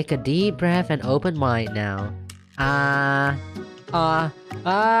 Take a deep breath and open wide now.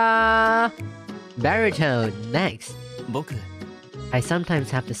 Baritone, next. 僕 I sometimes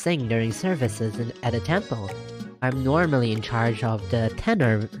have to sing during services at a temple. I'm normally in charge of the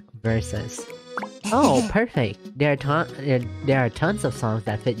tenor verses. Oh, perfect. There are tons of songs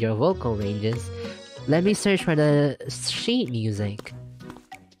that fit your vocal ranges. Let me search for the sheet music.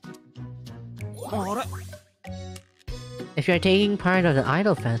 あれ If you're taking part of the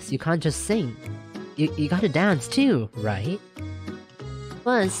Idol Fest, you can't just sing. You gotta dance too, right?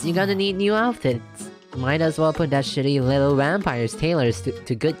 Plus, you're gonna need new outfits. Might as well put that shitty little vampire's tailors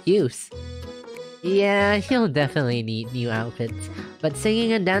to good use. Yeah, you'll definitely need new outfits, but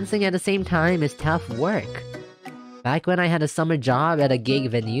singing and dancing at the same time is tough work. Back when I had a summer job at a gig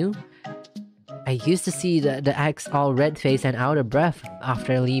venue, I used to see the acts all red-faced and out of breath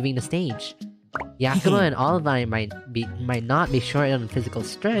after leaving the stage. Yakumo and Olivine might not be short on physical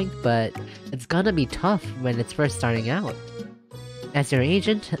strength, but it's gonna be tough when it's first starting out. As your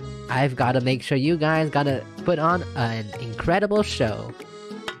agent, I've gotta make sure you guys gotta put on an incredible show.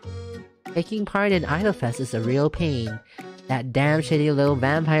 Taking part in Idolfest is a real pain. That damn shitty little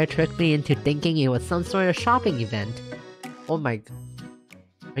vampire tricked me into thinking it was some sort of shopping event. Oh my god.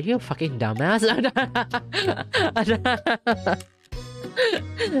 Are you a fucking dumbass?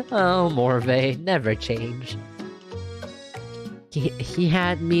 Oh, Morve, never change. He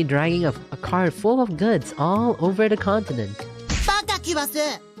had me dragging a cart full of goods all over the continent.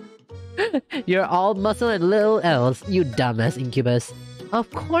 You're all muscle and little elves, you dumbass incubus. Of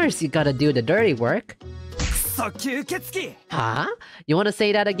course you gotta do the dirty work. Huh? You wanna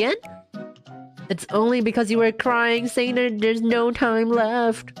say that again? It's only because you were crying saying that there's no time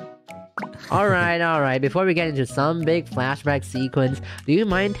left. Alright, before we get into some big flashback sequence, do you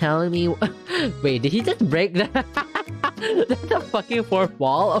mind telling me... Wait, did he just break the fucking fourth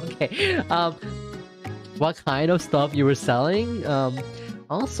wall? Okay, what kind of stuff you were selling?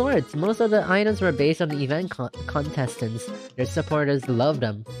 All sorts. Most of the items were based on the event contestants. Their supporters loved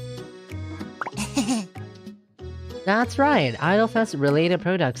them. That's right, Idolfest related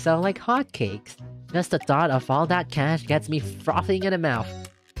products sell like hotcakes. Just the thought of all that cash gets me frothing in the mouth.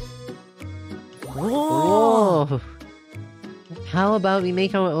 Whoa! How about we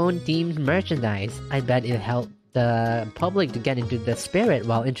make our own themed merchandise? I bet it'll help the public to get into the spirit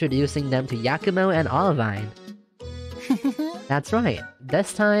while introducing them to Yakumo and Olivine. That's right.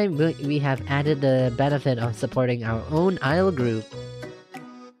 This time, we have added the benefit of supporting our own idol group.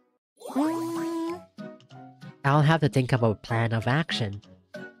 I'll have to think of a plan of action.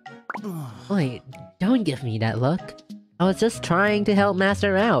 Wait, don't give me that look. I was just trying to help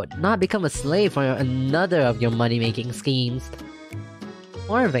Master out, not become a slave for another of your money-making schemes.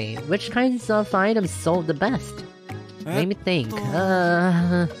 Orve, which kinds of items sold the best? Let me think.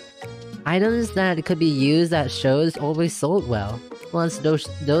 Items that could be used at shows always sold well. Plus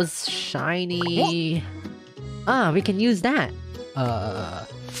those shiny... Ah, we can use that!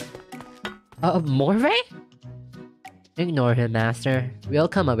 Morve? Ignore him, Master. We'll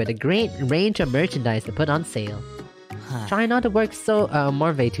come up with a great range of merchandise to put on sale. Try not to work so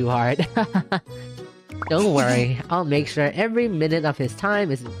Morve too hard. Don't worry, I'll make sure every minute of his time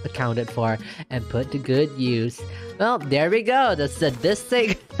is accounted for and put to good use. Well, there we go, the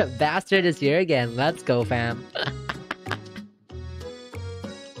sadistic bastard is here again. Let's go, fam.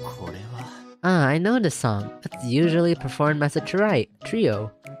 I know this song. It's usually performed as a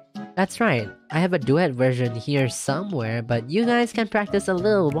trio. That's right, I have a duet version here somewhere, but you guys can practice a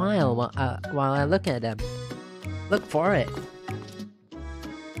little while I look at them. Look for it.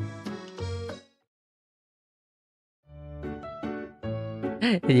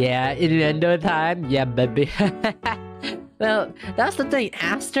 Yeah, innuendo time? Yeah, baby. Well, that's the thing.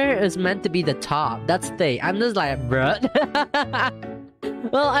 Aster is meant to be the top. That's the thing. I'm just like, bruh.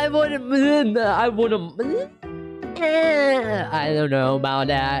 Well, I wouldn't... I don't know about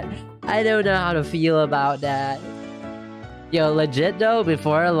that. I don't know how to feel about that. Yo, legit though,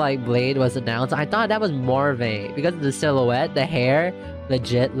 before like Blade was announced, I thought that was Morve. Because of the silhouette, the hair,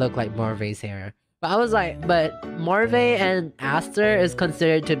 legit looked like Morve's hair. But I was like, but Morve and Aster is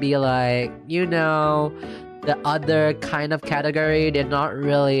considered to be like, you know, the other kind of category. They're not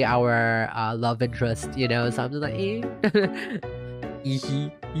really our love interest, you know? So I'm just like,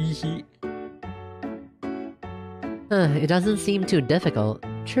 It doesn't seem too difficult.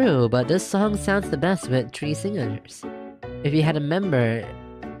 True, but this song sounds the best with 3 singers. If you had a member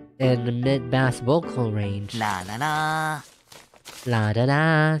in the mid-bass vocal range. La da da. La da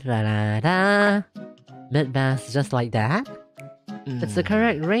da, la da da. Mid-bass just like that? It's the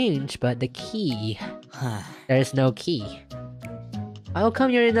correct range, but the key. There's no key. How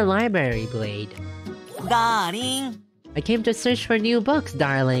come you're in the library, Blade? Darling! I came to search for new books,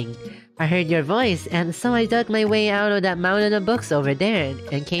 darling. I heard your voice, and so I dug my way out of that mountain of books over there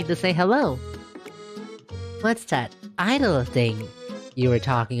and came to say hello. What's that idol thing you were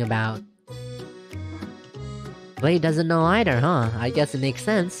talking about? Blade doesn't know either, huh? I guess it makes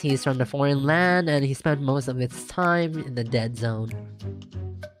sense. He's from the foreign land and he spent most of his time in the dead zone.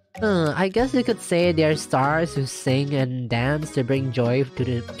 I guess you could say they're stars who sing and dance to bring joy to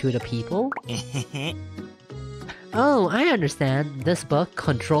the people? Oh, I understand. This book,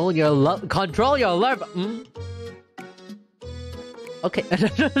 Control Your Love... Control Your Love... Okay.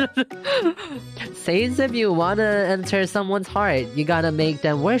 Says if you wanna enter someone's heart, you gotta make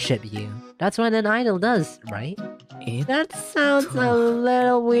them worship you. That's what an idol does, right? That sounds a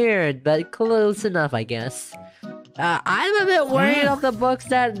little weird, but close enough, I guess. I'm a bit worried of the books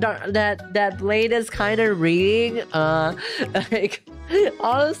that Blade is kind of reading. Like,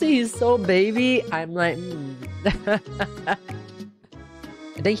 honestly, he's so baby. I'm like, I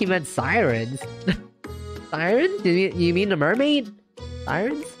think he meant sirens. Sirens? You mean the mermaid?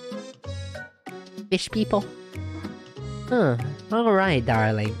 Sirens? Fish people? Huh. Alright,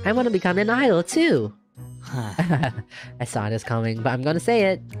 darling. I want to become an idol too. I saw this coming, but I'm gonna say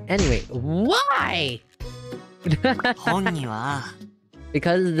it. Anyway, why?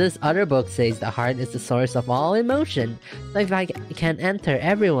 Because this other book says the heart is the source of all emotion. So if I can enter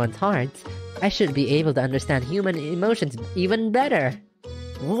everyone's hearts, I should be able to understand human emotions even better.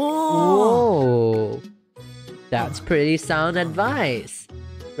 Whoa! That's pretty sound advice.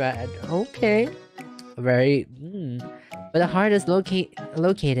 Right, okay. Very... But the heart is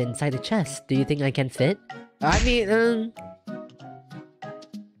located inside the chest. Do you think I can fit? I mean,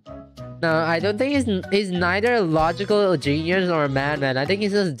 no, I don't think he's neither a logical genius or a madman. I think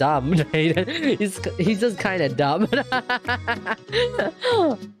he's just dumb. he's just kind of dumb.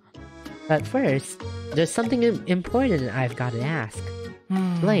 But first, there's something important I've got to ask.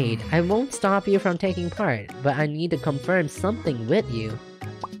 Blade, I won't stop you from taking part, but I need to confirm something with you.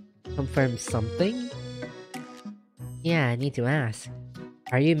 Confirm something? Yeah, I need to ask.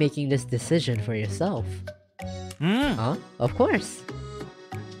 Are you making this decision for yourself? Huh? Of course!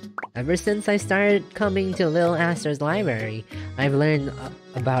 Ever since I started coming to Lil Aster's library, I've learned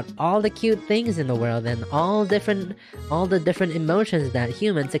about all the cute things in the world and all the different emotions that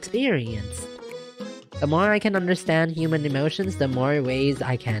humans experience. The more I can understand human emotions, the more ways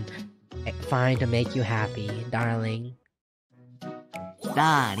I can find to make you happy, darling.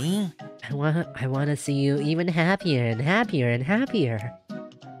 Darling? I wanna see you even happier and happier and happier.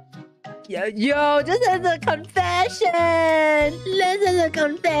 Yo, this is a confession! This is a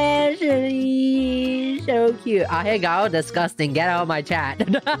confession! So cute. Ahegao, disgusting. Get out of my chat.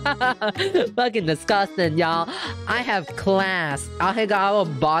 Fucking disgusting, y'all. I have class.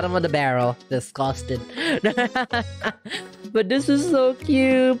 Ahegao, bottom of the barrel. Disgusted. But this is so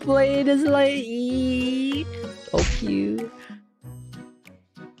cute. Blade is like... so cute.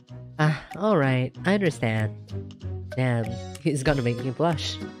 Alright. I understand. Damn, he's gonna make me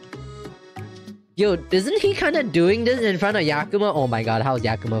blush. Yo, isn't he kinda doing this in front of Yakumo? Oh my god, how's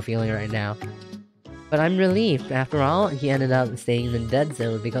Yakumo feeling right now? But I'm relieved. After all, he ended up staying in the dead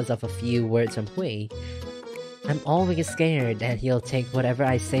zone because of a few words from Hui. I'm always scared that he'll take whatever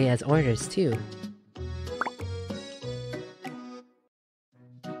I say as orders too.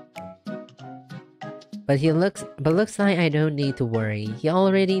 But looks like I don't need to worry. He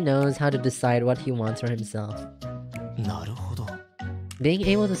already knows how to decide what he wants for himself. なるほど。 Being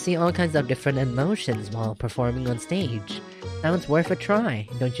able to see all kinds of different emotions while performing on stage sounds worth a try,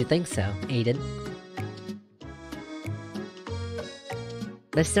 don't you think so, Aiden?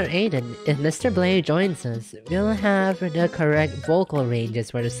 Mr. Aiden, if Mr. Blade joins us, we'll have the correct vocal ranges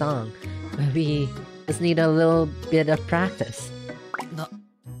for the song. We just need a little bit of practice.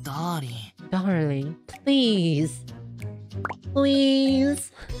 Darling. Darling, please.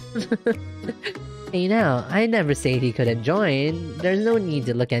 Please. Hey now, I never said he couldn't join. There's no need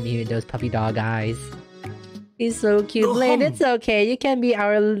to look at me with those puppy dog eyes. He's so cute, Blade. It's okay. You can be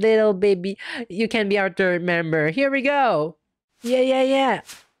our little baby. You can be our third member. Here we go. Yeah.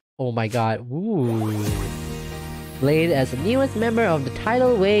 Oh my god. Ooh. Blade as the newest member of the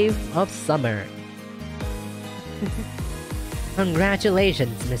tidal wave of summer.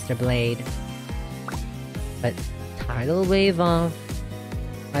 Congratulations, Mr. Blade. But tidal wave of...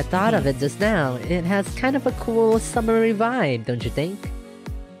 I thought of it just now. It has kind of a cool summery vibe, don't you think?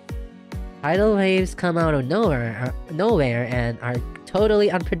 Tidal waves come out of nowhere and are totally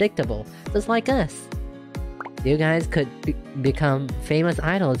unpredictable, just like us. You guys could become famous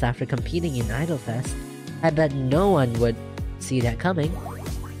idols after competing in Idolfest. I bet no one would see that coming.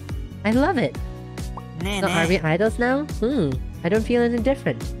 I love it! So are we idols now? I don't feel any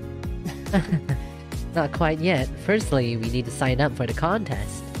different. Not quite yet. Firstly, we need to sign up for the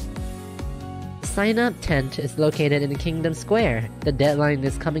contest. The sign-up tent is located in the Kingdom Square. The deadline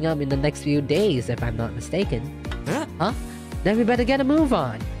is coming up in the next few days, if I'm not mistaken. Huh? Then we better get a move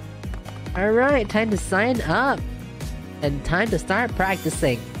on. Alright, time to sign up. And time to start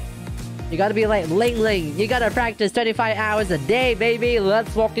practicing. You gotta be like Ling Ling. You gotta practice 25 hours a day, baby.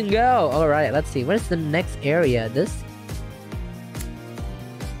 Let's fucking go. Alright, let's see. Where's the next area? This?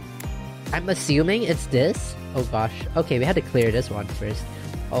 I'm assuming it's this? Oh gosh. Okay, we had to clear this one first.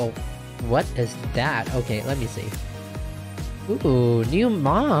 Oh, what is that? Okay, let me see. Ooh, new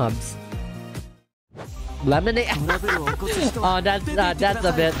mobs. Lemonade. Oh, that's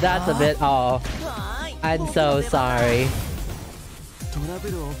a bit. Oh, I'm so sorry.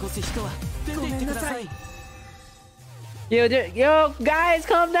 Yo, guys,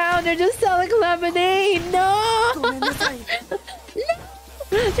 calm down. They're just selling lemonade. No.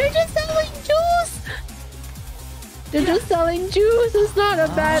 They're just selling juice! They're just selling juice! It's not a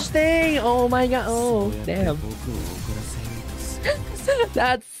bad thing! Oh my god, oh, damn.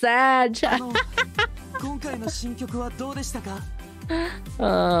 That's sad!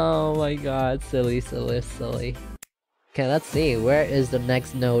 Oh my god, silly. Okay, let's see, where is the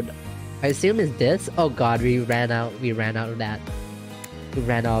next node? I assume it's this? Oh god, we ran out of that.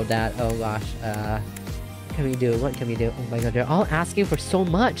 Oh gosh, what can we do? Oh my god, they're all asking for so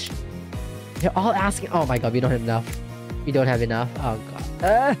much. They're all asking. Oh my god, we don't have enough. Oh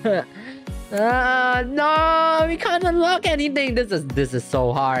god. No, we can't unlock anything. This is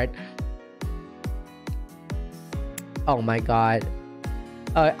so hard. Oh my god.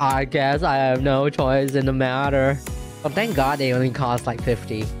 I guess I have no choice in the matter. But thank god they only cost like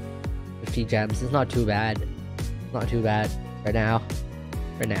 50 gems. It's not too bad. For now.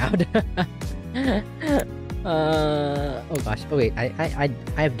 Oh gosh. Oh wait,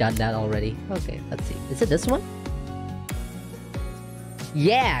 I've done that already. Okay, let's see. Is it this one?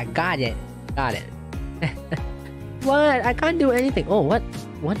 Yeah, got it. Got it. What? I can't do anything. Oh, what?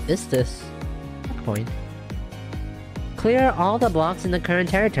 What is this? Checkpoint. Clear all the blocks in the current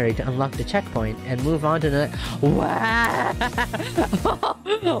territory to unlock the checkpoint and move on to the... What?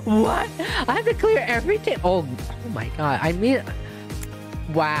 What? I have to clear everything? Oh my god. I mean...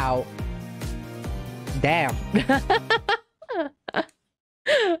 Wow. Damn.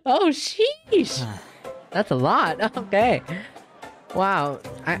 Oh, sheesh. That's a lot. Okay. Wow.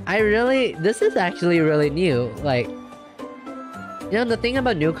 I really... This is actually really new. Like... You know, the thing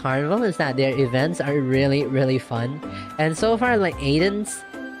about New Carnival is that their events are really, really fun. And so far, like, Aiden's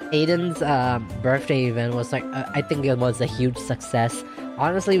birthday event was like... I think it was a huge success.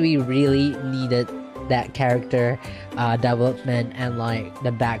 Honestly, we really needed that character development and, like,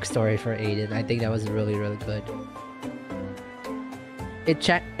 the backstory for Aiden. I think that was really, really good.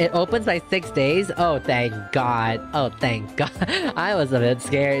 It opens like 6 days? Oh, thank God. Oh, thank God. I was a bit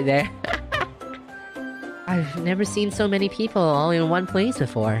scared there. I've never seen so many people all in one place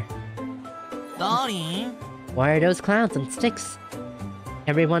before. Darling? Why are those clouds and sticks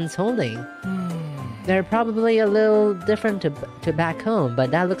everyone's holding? They're probably a little different to back home,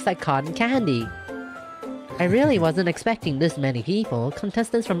 but that looks like cotton candy. I really wasn't expecting this many people.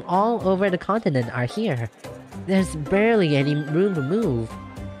 Contestants from all over the continent are here. There's barely any room to move.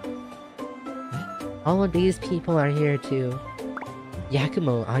 All of these people are here too.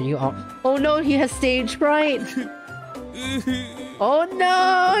 Yakumo, are you all— Oh no, he has stage fright! Oh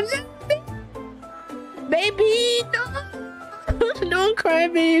no! Baby! No! Don't cry,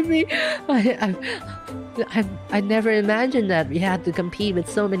 baby! I never imagined that we had to compete with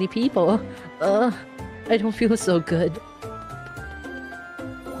so many people. I don't feel so good.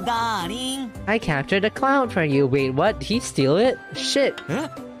 Darling? I captured a cloud for you. Wait, what? He steal it? Shit. Huh?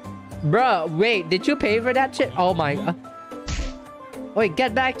 Bro, wait, did you pay for that shit? Oh my god. Wait,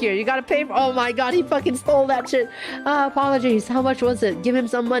 get back here. You gotta pay for— Oh my god, he fucking stole that shit. Apologies. How much was it? Give him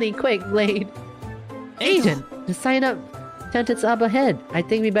some money, quick, Blade. Agent, the sign up tent is up ahead. I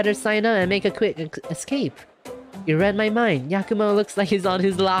think we better sign up and make a quick escape. You read my mind. Yakumo looks like he's on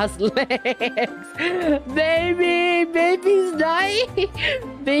his last legs. Baby! Baby's dying!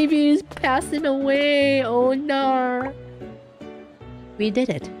 Baby's passing away! Oh no! We did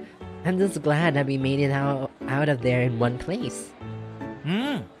it. I'm just glad that we made it out of there in one place.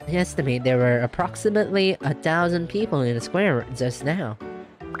 I estimate there were approximately 1,000 people in the square just now.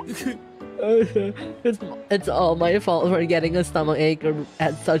 It's all my fault for getting a stomachache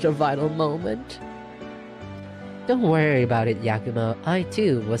at such a vital moment. Don't worry about it, Yakumo. I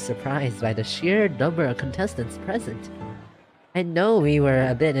too was surprised by the sheer number of contestants present. I know we were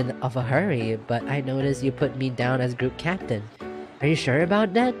a bit of a hurry, but I noticed you put me down as group captain. Are you sure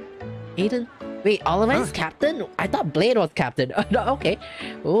about that, Aiden? Wait, Olivine's captain? I thought Blade was captain. No, okay.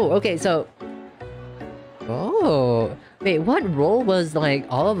 Oh, okay, so... Oh... Wait, what role was, like,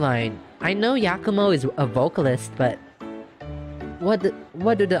 Olivine? I know Yakumo is a vocalist, but... What do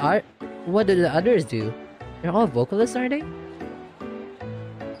the others do? They're all vocalists, are they?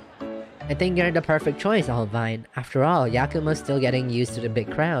 I think you're the perfect choice, Olivine. After all, Yakumo's still getting used to the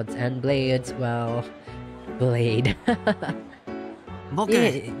big crowds, and Blade's, well... Blade.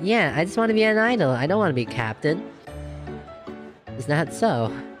 Okay. Yeah, I just want to be an idol. I don't want to be captain. Is that so?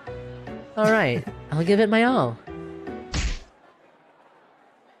 Alright, I'll give it my all.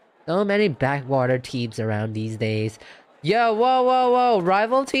 So many backwater teams around these days. Yo, whoa!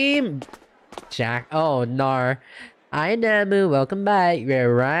 Rival team? Jack, oh, nar. Hi, Namu, welcome back.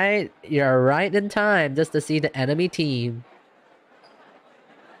 You're right in time just to see the enemy team.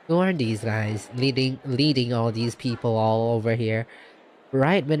 Who are these guys leading all these people all over here?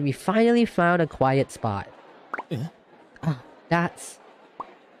 Right when we finally found a quiet spot. That's...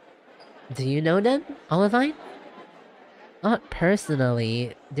 Do you know them, Olivine? Not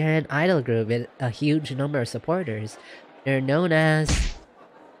personally. They're an idol group with a huge number of supporters. They're known as...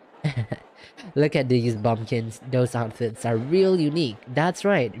 Look at these bumpkins. Those outfits are real unique. That's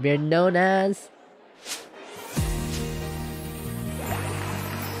right. We're known as...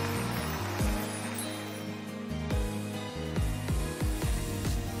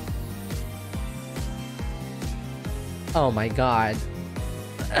 Oh my god.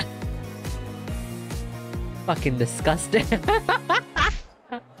 Fucking disgusting.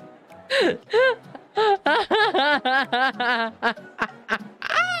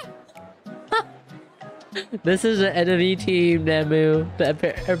 This is an enemy team, Nemu.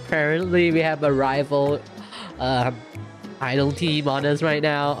 Apparently we have a rival idol team on us right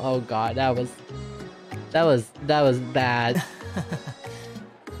now. Oh god, that was That was bad.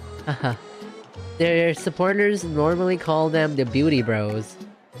 Their supporters normally call them the Beauty Bros.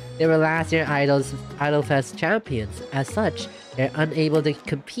 They were last year Idolfest champions. As such, they're unable to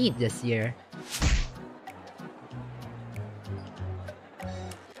compete this year.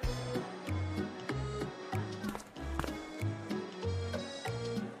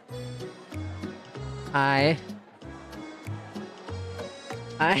 I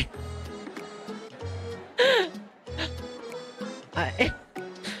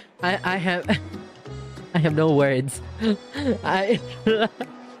have no words.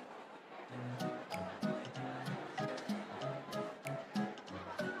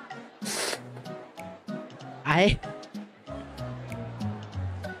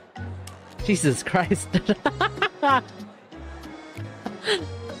 Jesus Christ.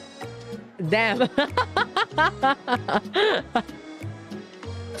 Damn.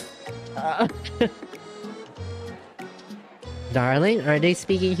 Darling, are they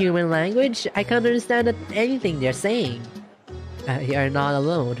speaking human language? I can't understand anything they're saying. You are not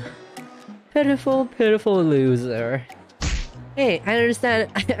alone. Pitiful, pitiful loser. Hey, I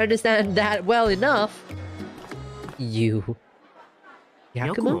understand that well enough. You.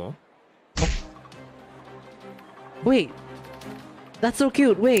 Yakumo? Oh. Wait. That's so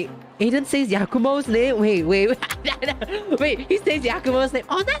cute. Wait. Aiden says Yakumo's name? Wait. Wait, he says Yakumo's name.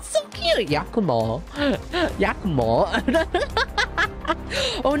 Oh, that's so cute. Yakumo. Yakumo.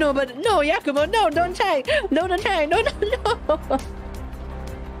 Oh no, but no, Yakumo, no, don't try. No, don't try. No.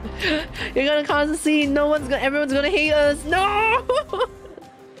 You're gonna cause a scene. Everyone's gonna hate us. No!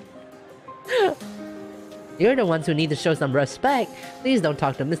 You're the ones who need to show some respect. Please don't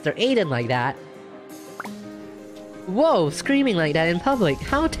talk to Mr. Aiden like that. Whoa, screaming like that in public.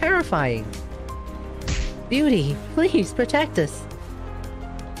 How terrifying. Beauty, please protect us.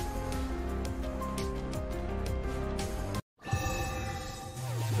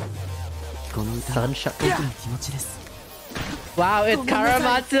 Sunshine. Wow, it's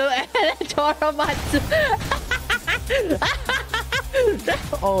Karamatsu and Toromatsu.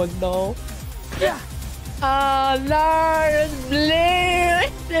 Oh no. Oh no, it's blue!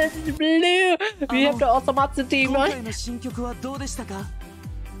 It's blue! We have the Osamatsu team, right?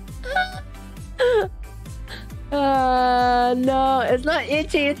 No, it's not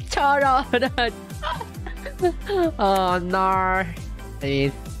Ichi, it's Choro! Oh no.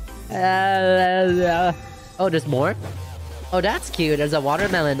 Please. Oh, there's more? Oh, that's cute. There's a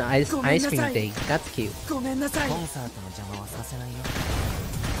watermelon ice cream thing. That's cute.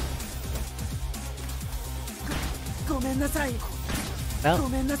 Well,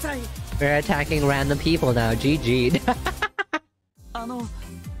 we're attacking random people now. GG. Oh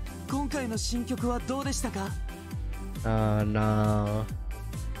no.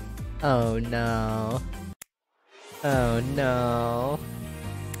 Oh no. Oh no.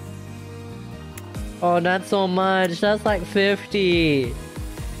 Oh, not so much. That's like 50.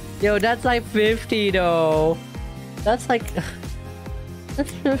 Yo, that's like 50 though. That's like...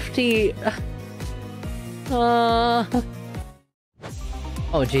 That's 50. Oh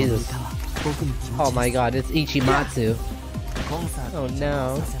Jesus. Oh my god, it's Ichimatsu. Oh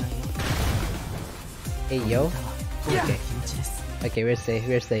no. Hey yo. Okay. Okay, we're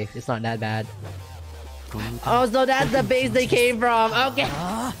safe. It's not that bad. Oh, so that's the base they came from. Okay.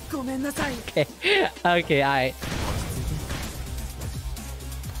 Okay, alright.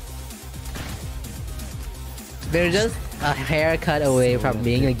 They're just a haircut away from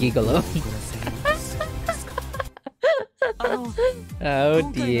being a gigolo.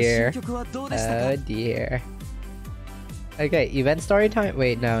 Oh dear. Oh dear. Okay, event story time?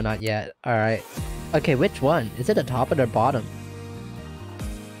 Wait, no, not yet. Alright. Okay, which one? Is it the top or the bottom?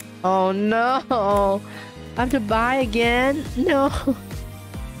 Oh no! I have to buy again? No!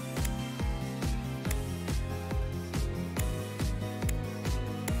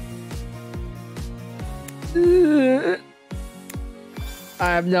 I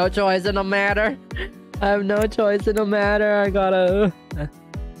have no choice in the matter. I have no choice in the matter. I gotta...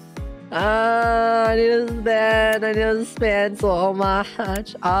 I need to spend so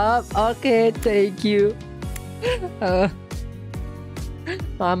much. Okay, thank you.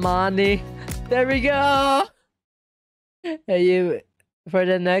 My money. There we go. Hey, you, for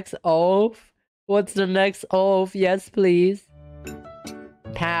the next oath? What's the next oath? Yes, please.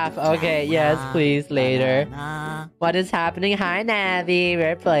 Path. Okay, yes, please, later. What is happening? Hi, Navi.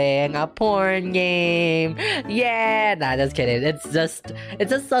 We're playing a porn game. Yeah! Nah, just kidding. It's a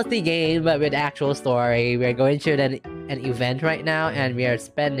sussy game, but with actual story. We're going through an event right now, and we are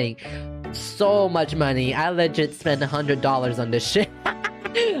spending so much money. I legit spent $100 on this shit.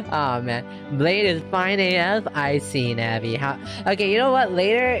 Oh man, Blade is fine AF. I see, Navi. Okay, you know what?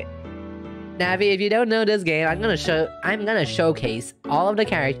 Later, Navi, if you don't know this game, I'm gonna showcase all of the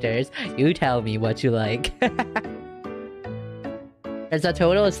characters. You tell me what you like. There's a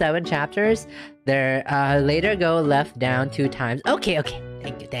total of 7 chapters. There, later go left down 2 times. Okay.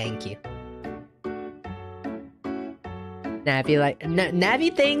 Thank you.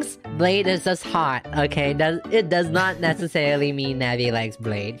 Navi thinks Blade is just hot, okay? It does not necessarily mean Navi likes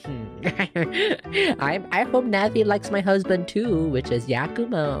Blade. I hope Navi likes my husband too, which is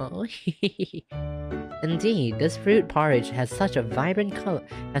Yakumo. Indeed, this fruit porridge has such vibrant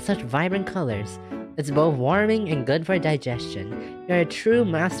colors. It's both warming and good for digestion. You're a true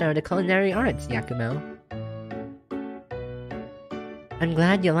master of the culinary arts, Yakumo. I'm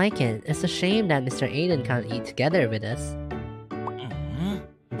glad you like it. It's a shame that Mr. Aiden can't eat together with us.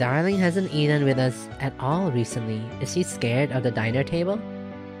 Darling hasn't eaten with us at all recently. Is he scared of the dining table?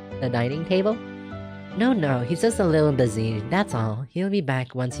 No, he's just a little busy, that's all. He'll be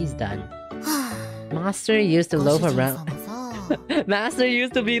back once he's done. Master used to loaf around. Master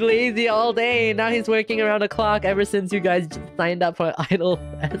used to be lazy all day, now he's working around the clock ever since you guys signed up for Idol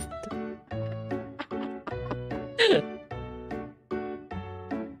Fest.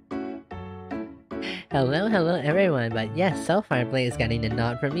 Hello everyone, but yes, so far Blade is getting the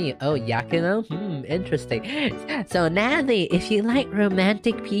nod from me. Oh, Yakumo? Interesting. So Navi, if you like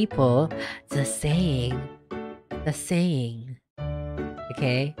romantic people, the saying.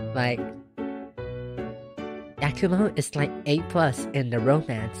 Okay? Like, Yakumo is like 8+ in the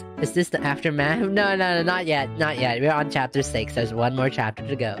romance. Is this the aftermath? No, not yet. We're on chapter 6, there's one more chapter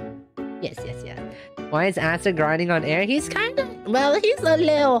to go. Yes. Why is Asa grinding on air? He's kind of... Well, he's a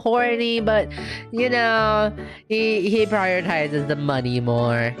little horny, but... You know... He prioritizes the money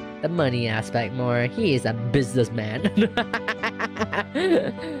more. The money aspect more. He is a businessman.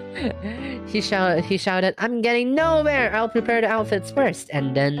 He shouted, I'm getting nowhere! I'll prepare the outfits first.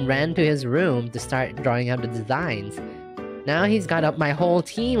 And then ran to his room to start drawing up the designs. Now he's got up my whole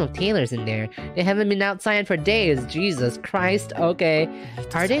team of tailors in there. They haven't been outside for days. Jesus Christ. Okay.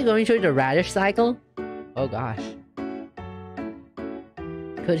 Are they going through the radish cycle? Oh gosh.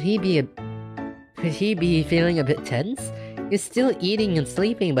 Could he be feeling a bit tense? He's still eating and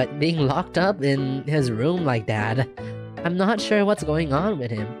sleeping, but being locked up in his room like that. I'm not sure what's going on with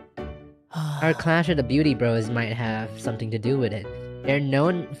him. Our clash of the beauty bros might have something to do with it. They're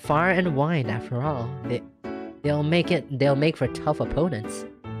known far and wide after all. They'll make for tough opponents.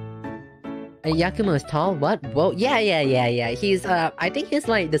 Yakumo is tall? What? Whoa, yeah. He's, I think he's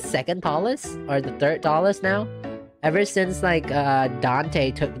like the 2nd tallest, or the 3rd tallest now. Ever since, like,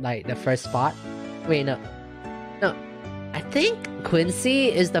 Dante took, like, the 1st spot. Wait, no. I think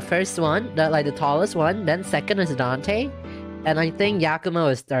Quincy is the 1st one, the tallest one, then 2nd is Dante. And I think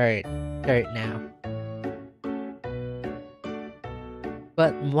Yakumo is 3rd now.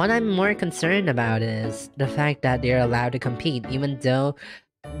 But what I'm more concerned about is the fact that they're allowed to compete even though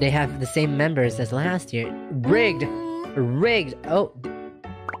they have the same members as last year. Rigged! Oh,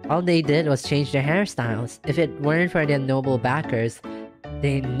 all they did was change their hairstyles. If it weren't for their noble backers,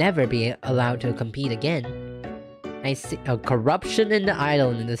 they'd never be allowed to compete again. I see. Oh, corruption in the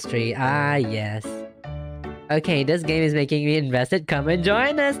idol industry. Ah, yes. Okay, this game is making me invested. Come and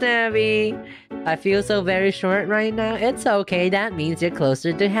join us, Navi! I feel so very short right now. It's okay, that means you're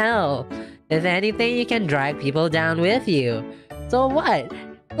closer to hell. If anything, you can drag people down with you. So what?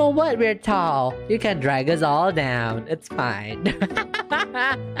 We're tall. You can drag us all down. It's fine.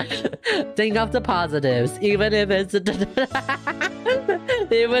 Think of the positives, even if it's the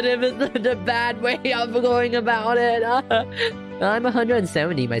bad way of going about it. I'm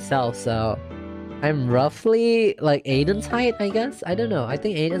 170 myself, so I'm roughly like Aiden's height, I guess. I don't know. I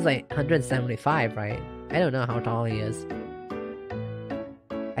think Aiden's like 175, right? I don't know how tall he is.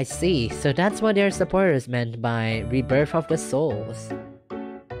 I see. So that's what their supporters meant by rebirth of the souls.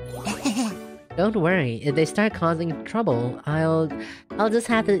 Don't worry, if they start causing trouble, I'll just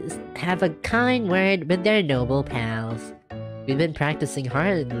have to have a kind word with their noble pals. We've been practicing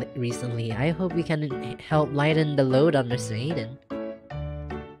hard recently. I hope we can help lighten the load on Mr. Aiden.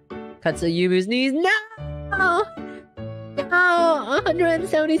 Cuts Ayumu's knees. No!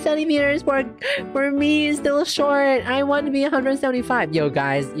 170 centimeters for me is still short. I want to be 175. Yo,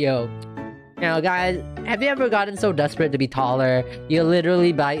 guys, guys, have you ever gotten so desperate to be taller? You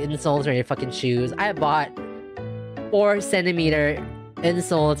literally buy insoles on your fucking shoes. I bought 4cm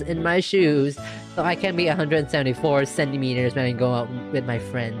insoles in my shoes so I can be 174 centimeters when I go out with my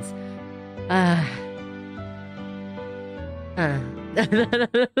friends.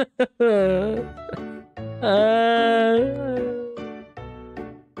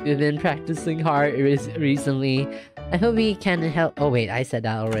 We've been practicing hard recently. I hope we can help. Oh wait, I said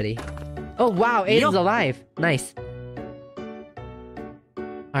that already. Oh wow, Aiden's alive. Nice.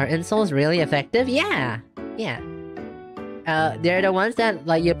 Are insoles really effective? Yeah. Yeah. They're the ones that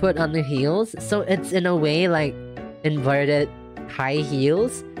like you put on the heels, so it's in a way like inverted high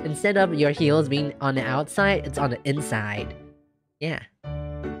heels. Instead of your heels being on the outside, it's on the inside. Yeah.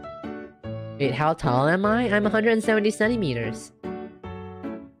 Wait, how tall am I? I'm 170 centimeters.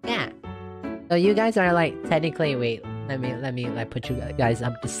 Yeah. So you guys are like technically. Wait, let me like put you guys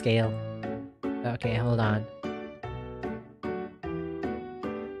up to scale. Okay, hold on.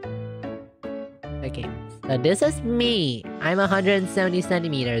 Okay, so this is me. I'm 170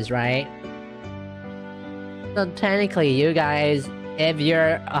 centimeters, right? So technically, you guys, if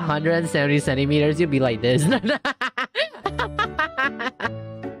you're 170 centimeters, you'll be like this.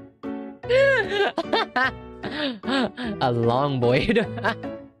 A long boy.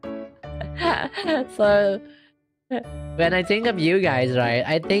 So, when I think of you guys, right,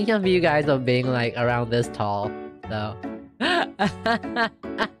 I think of you guys of being like around this tall. So.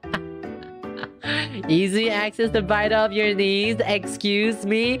 Easy access to bite off your knees. Excuse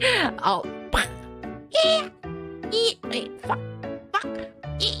me. Oh. Fuck.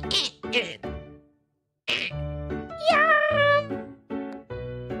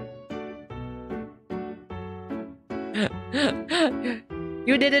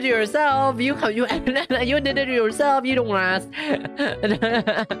 You did it yourself. You did it yourself. You don't ask.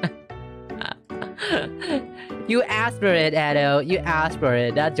 You asked for it, Edo. You asked for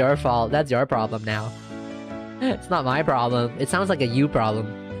it. That's your fault. That's your problem now. It's not my problem. It sounds like a you problem.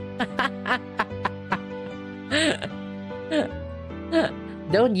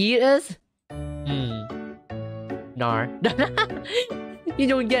 Don't eat us? Nar. You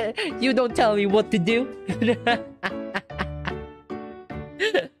don't tell me what to do.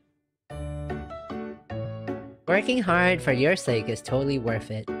 Working hard for your sake is totally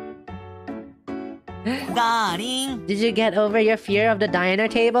worth it. Darling! Did you get over your fear of the diner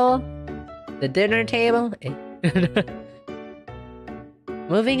table? The dinner table?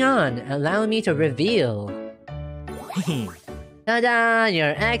 Moving on, allow me to reveal. Ta-da!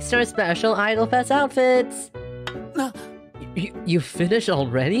 Your extra special Idol Fest outfits! You finished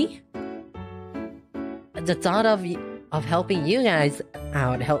already? The thought of helping you guys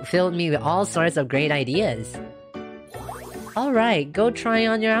out filled me with all sorts of great ideas. Alright, go try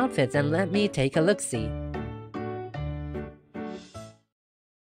on your outfits and let me take a look-see.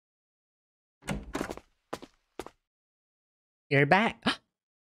 You're back.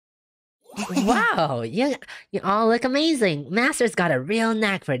 Wow, you all look amazing. Master's got a real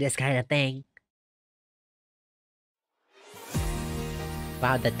knack for this kind of thing.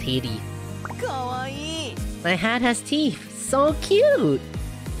 Wow, the titty. Kawaii! My hat has teeth. So cute.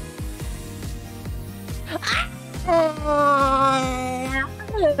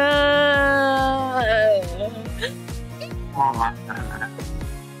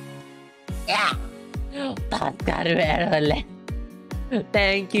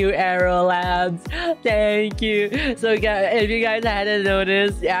 Thank you, Aero Labs. Thank you. So, if you guys hadn't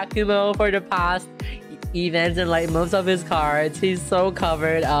noticed, Yakumo for the past events and like most of his cards, he's so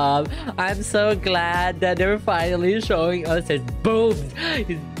covered up. I'm so glad that they're finally showing us his boobs.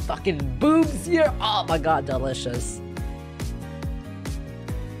 His fucking boobs here. Oh my god, delicious.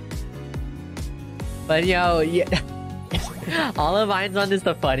 But yo, yeah. Olivine's one is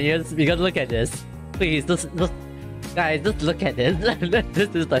the funniest because look at this. Please, guys, just look at this. This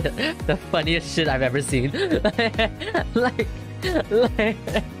is the funniest shit I've ever seen. like,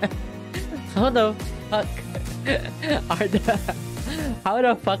 how the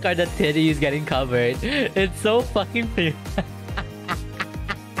fuck are the titties getting covered? It's so fucking funny.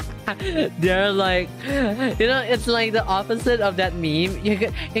 They're like, you know, it's like the opposite of that meme.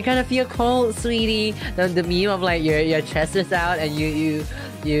 You're gonna feel cold, sweetie. The meme of like your chest is out and you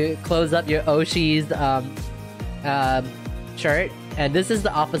close up your Oshi's shirt, and this is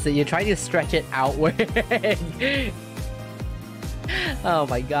the opposite. You're trying to stretch it outward. Oh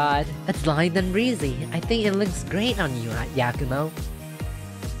my god, it's light and breezy. I think it looks great on you, Yakumo.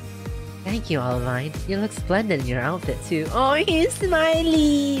 Thank you, Olivine. You look splendid in your outfit too. Oh, he's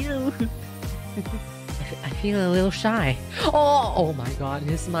smiling. I feel a little shy. Oh my god,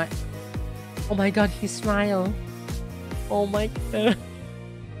 his smile. Oh my god, he smiled. Oh my god.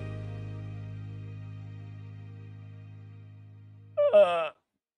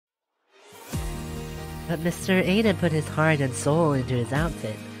 But Mr. Aiden put his heart and soul into his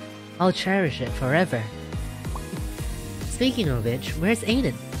outfit. I'll cherish it forever. Speaking of which, where's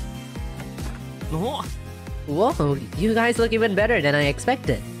Aiden? Oh. Whoa, you guys look even better than I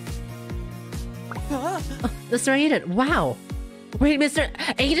expected. Mr. Aiden, wow! Wait, Mr.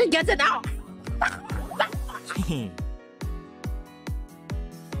 Aiden gets it out!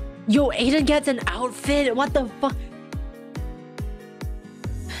 Yo, Aiden gets an outfit! What the fuck?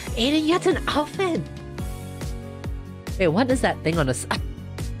 Aiden gets an outfit! Wait, what is that thing on the side?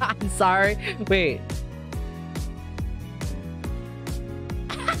 I'm sorry. Wait.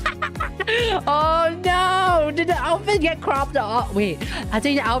 Oh no! Did the outfit get cropped off? Wait, I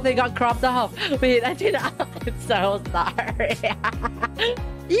think the outfit got cropped off. Wait, I think the outfit... So sorry.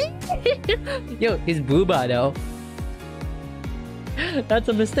 Yo, he's booba though. That's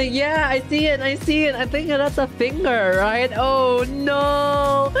a mistake. Yeah, I see it. I see it. I think that's a finger, right? Oh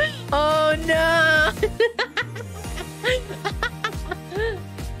no! Oh no!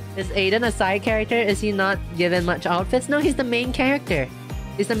 Is Aiden a side character? Is he not given much outfits? No, he's the main character.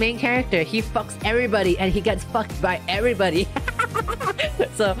 He's the main character. He fucks everybody and he gets fucked by everybody.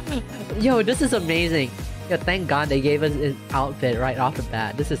 So, yo, this is amazing. Yo, thank God they gave us his outfit right off the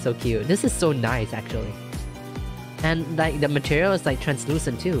bat. This is so cute. This is so nice, actually. And like the material is like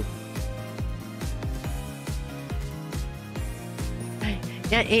translucent too.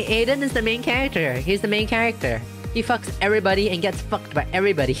 Yeah, Aiden is the main character. He's the main character. He fucks everybody and gets fucked by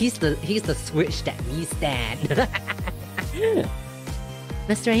everybody. He's the switch that we stand.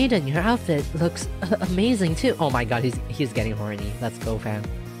 Mr. Aiden, your outfit looks amazing too. Oh my god, he's getting horny. Let's go, fam.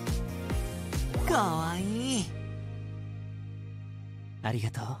 Kawaii.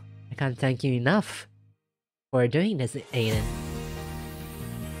 Arigatou. I can't thank you enough for doing this, Aiden.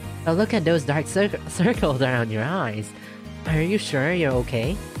 Oh, look at those dark circles around your eyes. Are you sure you're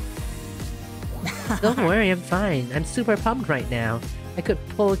okay? Don't worry, I'm fine. I'm super pumped right now. I could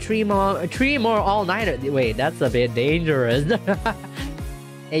pull three more all-nighter. Wait, that's a bit dangerous.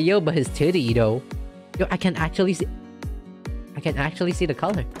 Hey yo, but his titty though. Yo, I can actually see the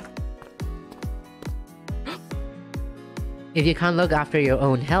color. If you can't look after your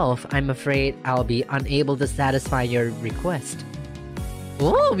own health, I'm afraid I'll be unable to satisfy your request.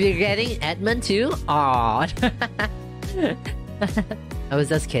 Oh, we're getting Edmund too? Aw. I was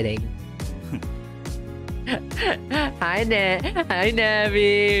just kidding. Hi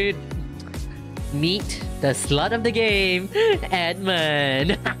Navi. Meet the slut of the game,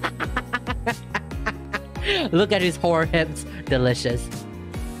 Edmund. Look at his whore hips. Delicious.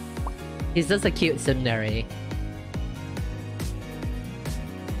 He's just a cute tsundere.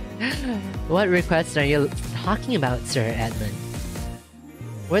 What requests are you talking about, Sir Edmund?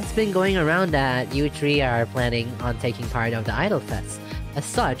 Word's been going around that you three are planning on taking part of the Idol Fest. As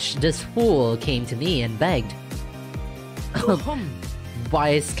such, this fool came to me and begged.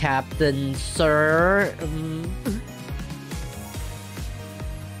 Vice Captain, sir.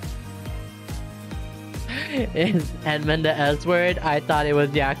 Is Edmund the S word? I thought it was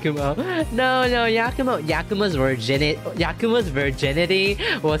Yakumo. No, Yakumo's virginity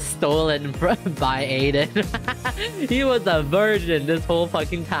was stolen by Aiden. He was a virgin this whole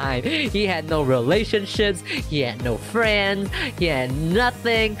fucking time. He had no relationships, he had no friends, he had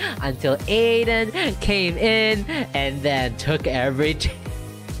nothing until Aiden came in and then took everything.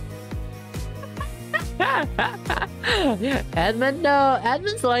 Edmund, no,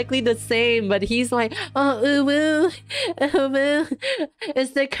 Edmund's likely the same, but he's like, oh, Uwu,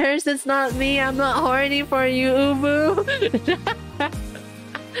 it's the curse, it's not me, I'm not horny for you, Uwu.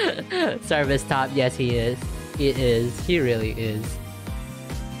 Service top, yes he is. He really is.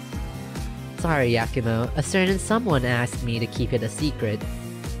 Sorry, Yakumo, a certain someone asked me to keep it a secret.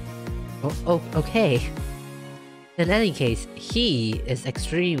 Oh, okay. In any case, he is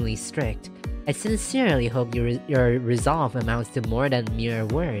extremely strict. I sincerely hope your resolve amounts to more than mere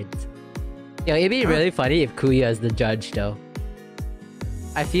words. Yo, it'd be really funny if Kuya is the judge, though.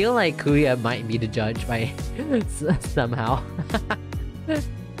 I feel like Kuya might be the judge by somehow.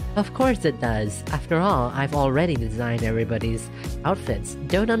 Of course it does. After all, I've already designed everybody's outfits.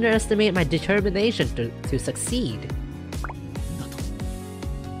 Don't underestimate my determination to succeed.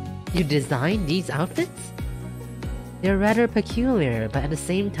 You designed these outfits? They're rather peculiar, but at the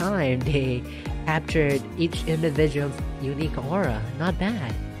same time, they captured each individual's unique aura. Not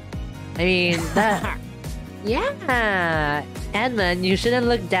bad. I mean, that... Yeah! Edmund, you shouldn't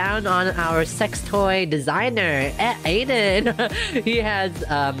look down on our sex toy designer, Aiden! He has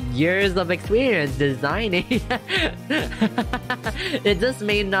years of experience designing. It just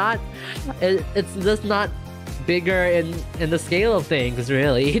may not... It's just not bigger in the scale of things,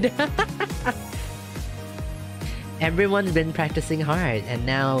 really. Everyone's been practicing hard, and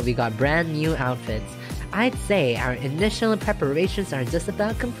now we got brand new outfits. I'd say our initial preparations are just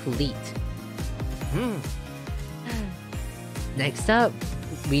about complete. Next up,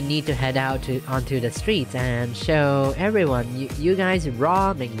 we need to head out onto the streets and show everyone you guys'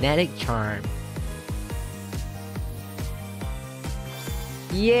 raw magnetic charm.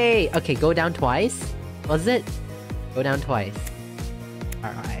 Yay! Okay, go down twice? Was it? Go down twice.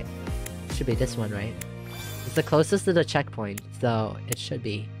 Alright. Should be this one, right? It's the closest to the checkpoint, so it should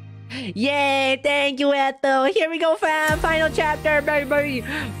be. Yay! Thank you, Ethel! Here we go, fam! Final chapter, baby!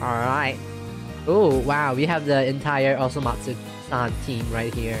 Alright. Oh, wow, we have the entire Osomatsu-san team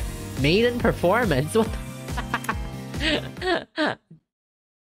right here. Maiden performance? What the...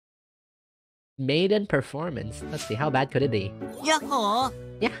 Maiden performance. Let's see, how bad could it be? Yahoo!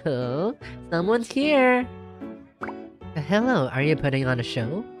 Yahoo! Someone's here! Hello, are you putting on a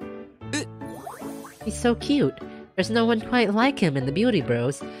show? He's so cute. There's no one quite like him in the Beauty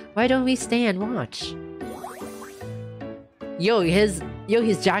Bros. Why don't we stay and watch? Yo, his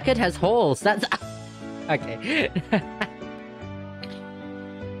jacket has holes. That's... Okay.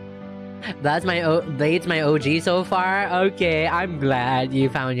 That's my OG so far. Okay, I'm glad you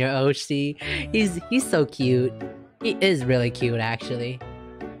found your OC. He's so cute. He is really cute, actually.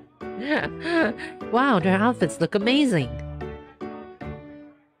 Wow, their outfits look amazing.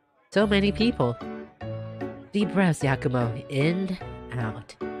 So many people. Deep breaths, Yakumo. In,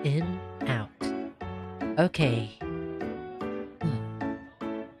 out. In, out. Okay.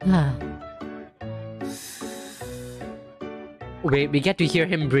 Wait, we get to hear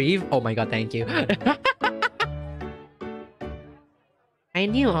him breathe? Oh my god, thank you. I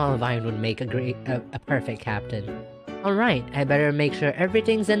knew Olivine would make a perfect captain. Alright, I better make sure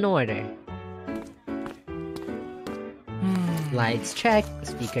everything's in order. Lights check,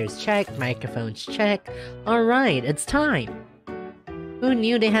 speakers check, microphones check. Alright, it's time! Who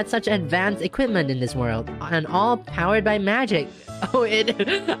knew they had such advanced equipment in this world? And all powered by magic. Oh,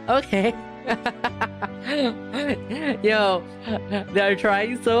 okay. Yo, they're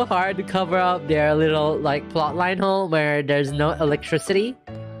trying so hard to cover up their little, like, plotline hole where there's no electricity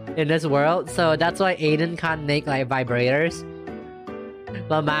in this world. So that's why Aiden can't make, like, vibrators.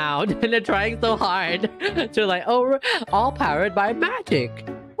 Lamau, they're trying so hard to, like, oh, all powered by magic.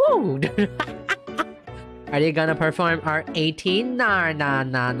 Woo! Are they gonna perform R18? Nah.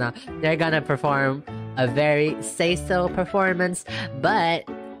 They're gonna perform a very say-so performance, but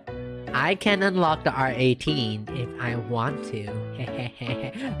I can unlock the R18 if I want to.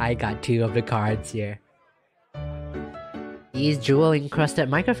 I got 2 of the cards here. These jewel-encrusted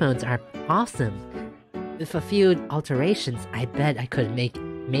microphones are awesome. With a few alterations, I bet I could make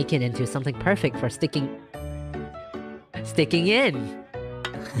it into something perfect for sticking in.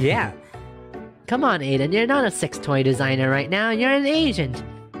 Yeah. Come on, Aiden, you're not a sex toy designer right now, you're an agent.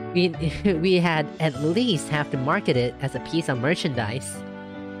 We had at least have to market it as a piece of merchandise.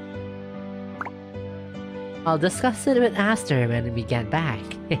 I'll discuss it with Aster when we get back.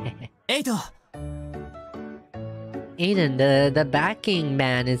 Eito! Aiden, the backing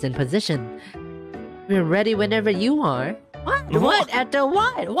man is in position. We're ready whenever you are. What? What? At the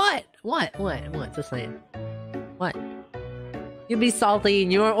what? What? Just saying. What? You be salty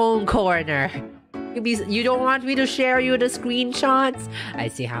in your own corner. You don't want me to share you the screenshots? I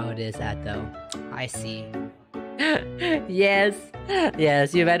see how it is, Atto. I see. Yes,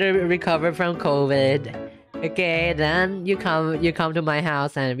 you better recover from COVID. Okay, then you come to my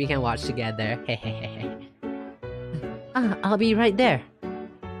house and we can watch together. I'll be right there.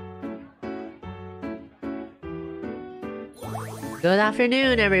 Good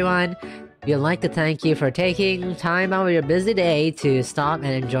afternoon, everyone. We'd like to thank you for taking time out of your busy day to stop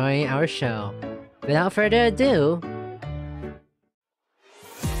and enjoy our show. Without further ado,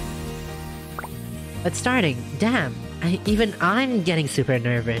 it's starting. Damn, even I'm getting super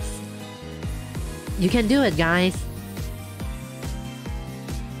nervous. You can do it, guys.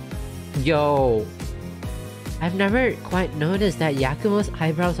 Yo, I've never quite noticed that Yakumo's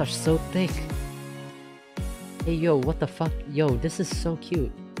eyebrows are so thick. Hey yo, what the fuck? Yo, this is so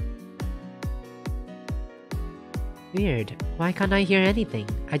cute. Weird. Why can't I hear anything?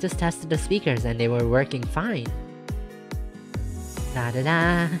 I just tested the speakers and they were working fine. Da da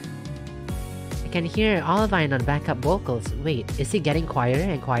da. I can hear Olivine on backup vocals. Wait, is he getting quieter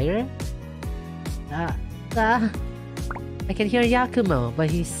and quieter? I can hear Yakumo,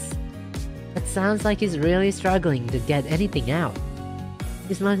 but it sounds like he's really struggling to get anything out.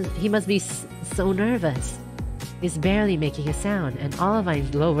 He must be so nervous. He's barely making a sound, and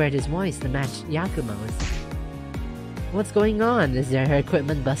Olivine lowered his voice to match Yakumo's. What's going on? Is her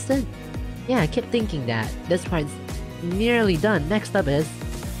equipment busted? Yeah, I kept thinking that. This part's nearly done. Next up is...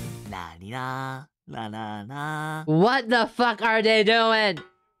 What the fuck are they doing?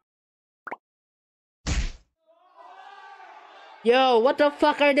 Yo, what the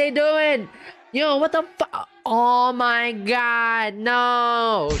fuck are they doing? Yo, what the fuck? Oh my god,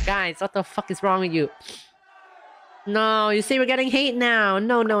 no! Guys, what the fuck is wrong with you? No, you see we're getting hate now.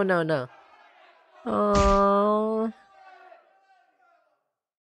 No, no, no, no. Oh.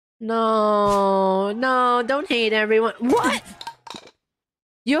 No, no, don't hate everyone. What?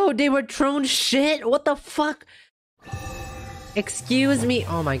 Yo, they were thrown shit? What the fuck? Excuse me.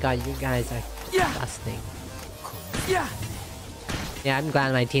 Oh my god, you guys are disgusting. Yeah. Yeah, I'm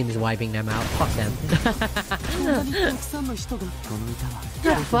glad my team is wiping them out. Fuck them.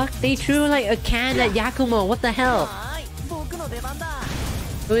 The fuck? They threw like a can at Yakumo. What the hell?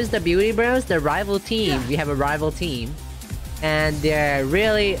 Who is the Beauty Bros? The rival team. We have a rival team. And they're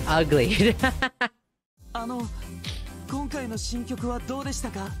really ugly.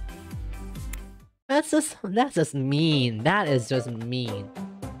 That's just mean. That is just mean.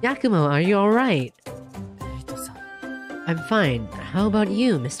 Yakumo, are you alright? I'm fine. How about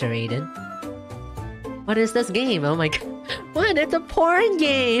you, Mr. Aiden? What is this game? Oh my god. What? It's a porn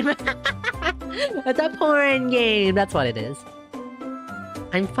game! It's a porn game! That's what it is.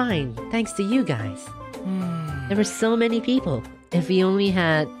 I'm fine, thanks to you guys. There were so many people. If we only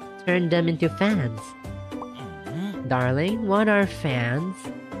had turned them into fans. Darling, what are fans?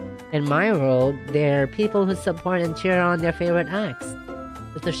 In my world, they're people who support and cheer on their favorite acts.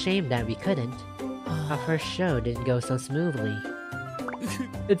 It's a shame that we couldn't. Our first show didn't go so smoothly.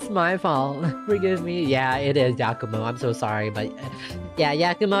 It's my fault. Forgive me. Yeah, it is, Yakumo. I'm so sorry, but... yeah,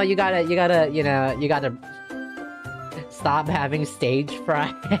 Yakumo, you gotta stop having stage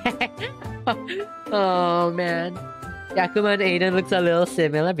fright. Oh, man. Yakumo and Aiden looks a little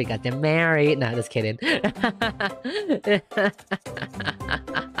similar because they're married. Nah, just kidding.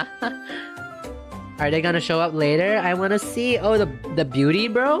 Are they gonna show up later? I wanna see... oh, the Beauty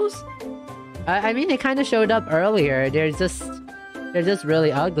Bros? I mean, they kind of showed up earlier. They're just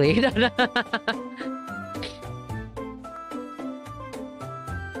really ugly.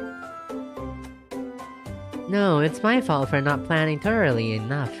 No, it's my fault for not planning thoroughly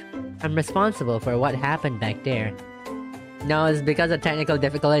enough. I'm responsible for what happened back there. No, it's because of technical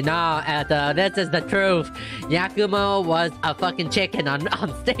difficulty. No, this is the truth. Yakumo was a fucking chicken on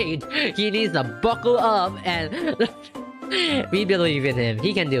stage. He needs to buckle up and... we believe in him.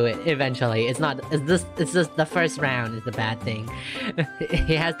 He can do it eventually. It's just the first round is the bad thing.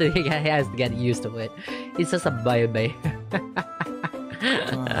 he has to get used to it. He's just a baby.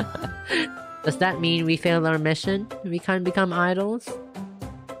 Does that mean we failed our mission? We can't become idols?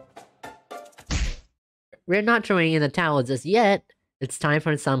 We're not throwing in the towel just yet. It's time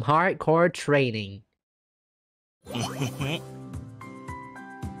for some hardcore training.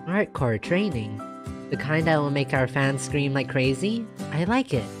 Hardcore training? The kind that will make our fans scream like crazy? I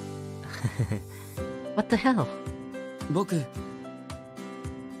like it. What the hell? Boku.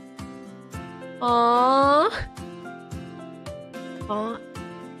 Aww. Aww.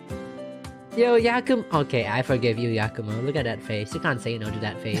 Yo, Yakumo. Okay, I forgive you, Yakumo. Look at that face. You can't say no to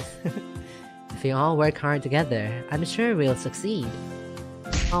that face. If we all work hard together, I'm sure we'll succeed.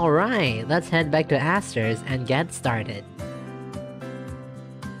 Alright, let's head back to Astor's and get started.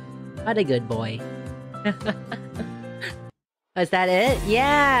 What a good boy. Is that it?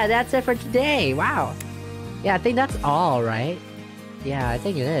 Yeah, that's it for today. Wow. Yeah, I think that's all, right? Yeah, I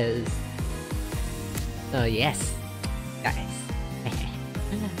think it is. Oh, yes. Guys.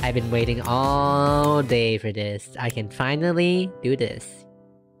 I've been waiting all day for this. I can finally do this.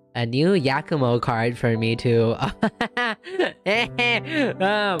 A new Yakumo card for me to...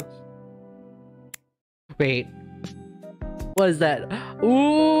 wait. What is that?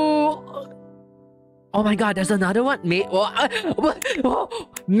 Ooh! Oh my god, there's another one?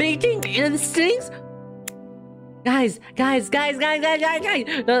 Mating instincts? Guys!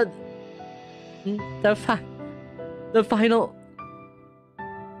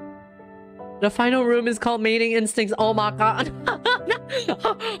 The final room is called Mating Instincts. Oh my god.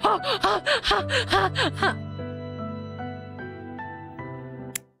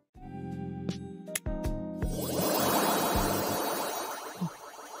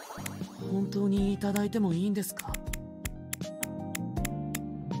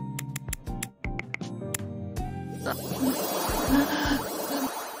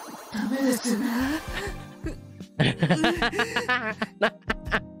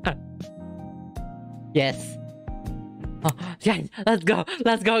 Yes. Oh, yes, let's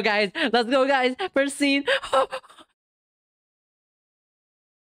go guys, first scene.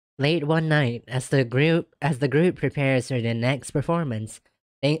 Late one night, as the group prepares for the next performance.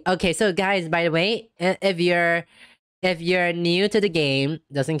 Okay, so guys, by the way, if you're if you're new to the game,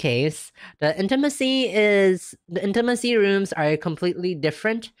 just in case, the intimacy rooms are completely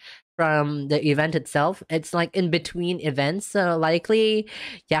different from the event itself. It's like in between events, so likely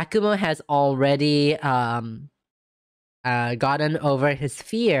Yakumo has already gotten over his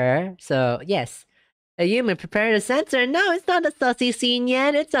fear. So yes, Ayumu, prepare to censor. No, it's not a sussy scene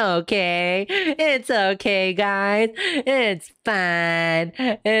yet. It's okay. It's okay, guys. It's fine.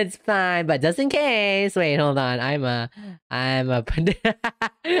 It's fine. But just in case, wait, hold on. I'm a.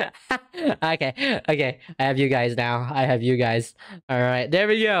 Okay. I have you guys now. I have you guys. All right, there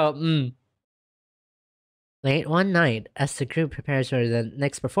we go. Late one night, as the group prepares for the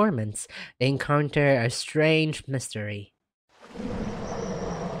next performance, they encounter a strange mystery.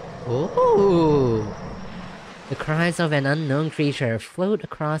 Ooh! The cries of an unknown creature float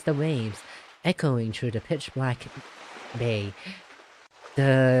across the waves, echoing through the pitch-black bay.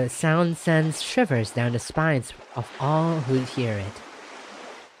 The sound sends shivers down the spines of all who hear it.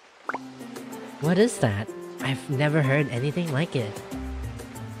 What is that? I've never heard anything like it.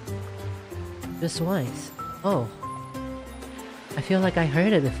 This voice. Oh. I feel like I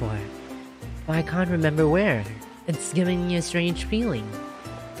heard it before, but I can't remember where. It's giving me a strange feeling.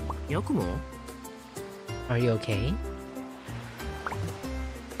 Yakumo? Are you okay?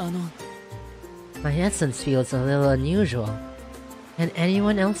 My essence feels a little unusual. Can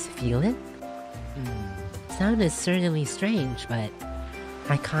anyone else feel it? Sound is certainly strange, but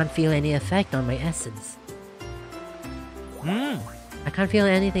I can't feel any effect on my essence. I can't feel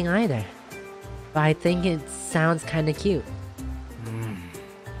anything either, but I think it sounds kinda cute.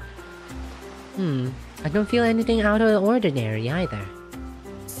 I don't feel anything out of the ordinary either.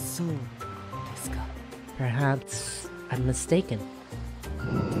 Perhaps I'm mistaken.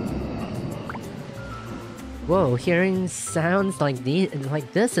 Whoa, hearing sounds like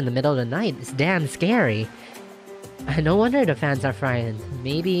this in the middle of the night is damn scary. No wonder the fans are frightened.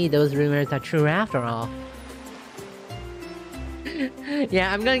 Maybe those rumors are true after all.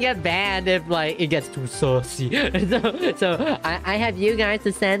 Yeah, I'm gonna get banned if like it gets too saucy. so I have you guys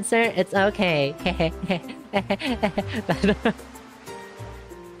to censor. It's okay.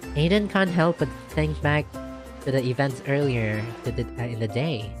 Aiden can't help but think back to the events earlier in the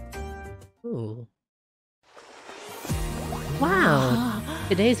day. Ooh. Wow!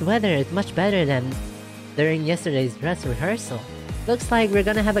 Today's weather is much better than during yesterday's dress rehearsal. Looks like we're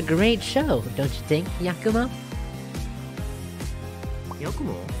gonna have a great show, don't you think, Yakumo?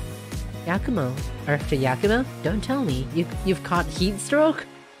 Yakumo? Earth to Yakumo? Don't tell me, you've caught heat stroke?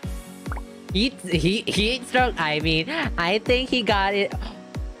 Heat stroke? I mean, I think he got it.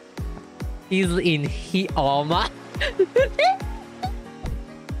 He's in heat. Oh my.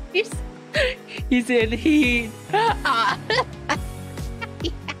 He's in heat.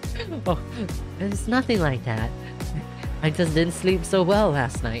 Oh, it's nothing like that. I just didn't sleep so well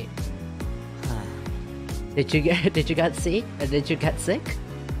last night. Did you get sick? Did you get sick?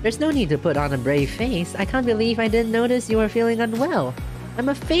 There's no need to put on a brave face. I can't believe I didn't notice you were feeling unwell. I'm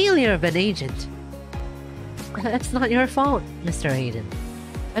a failure of an agent. That's not your fault, Mr. Aiden.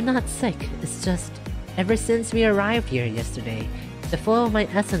 I'm not sick. It's just ever since we arrived here yesterday, the flow of my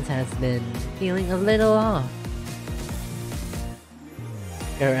essence has been feeling a little off.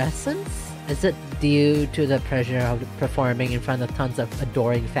 Your essence? Is it due to the pressure of performing in front of tons of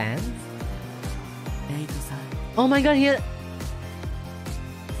adoring fans? Oh my god,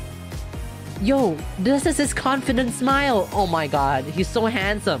 Yo, this is his confident smile! Oh my god, he's so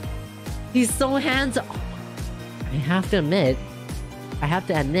handsome! He's so handsome! I have to admit,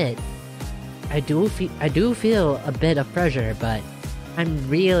 I do feel a bit of pressure, but I'm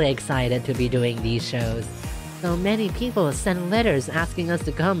really excited to be doing these shows. So many people send letters asking us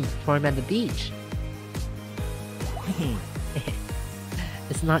to come perform at the beach.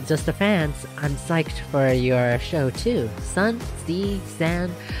 It's not just the fans, I'm psyched for your show too. Sun, sea,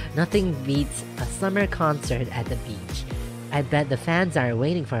 sand, nothing beats a summer concert at the beach. I bet the fans are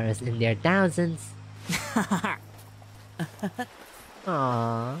waiting for us in their thousands. Aww.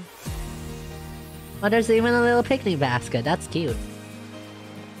 Oh, there's even a little picnic basket, that's cute.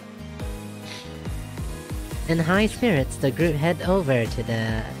 In high spirits, the group head over to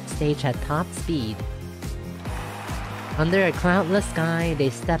the stage at top speed. Under a cloudless sky, they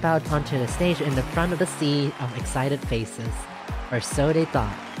step out onto the stage in the front of the sea of excited faces. Or so they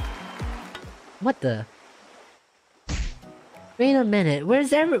thought. What the? Wait a minute, where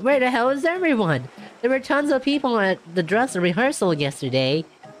the hell is everyone? There were tons of people at the dress rehearsal yesterday.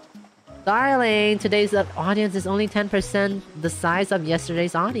 Darling, today's audience is only 10% the size of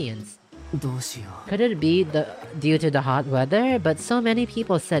yesterday's audience. Could it be due to the hot weather? But so many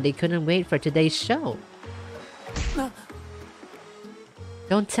people said they couldn't wait for today's show.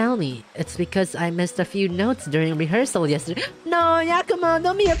 Don't tell me. It's because I missed a few notes during rehearsal yesterday. No, Yakumo,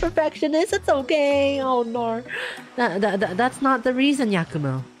 don't be a perfectionist. It's okay. Oh no. That's not the reason,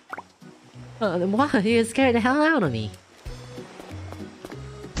 Yakumo. Why? You scared the hell out of me.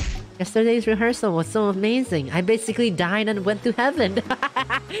 Yesterday's rehearsal was so amazing. I basically died and went to heaven.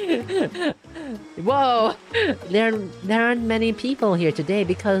 Whoa! There aren't many people here today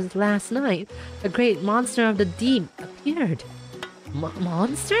because last night, a great monster of the deep appeared.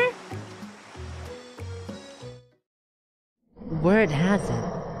 Monster? Word has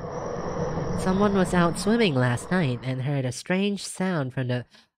it, someone was out swimming last night and heard a strange sound from the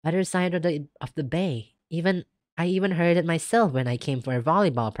other side of the bay. I even heard it myself when I came for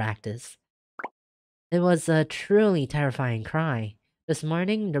volleyball practice. It was a truly terrifying cry. This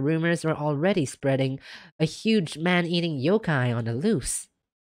morning, the rumors were already spreading a huge man-eating yokai on the loose.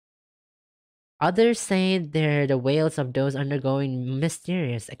 Others say they're the wails of those undergoing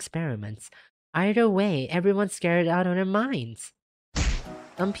mysterious experiments. Either way, everyone's scared out of their minds.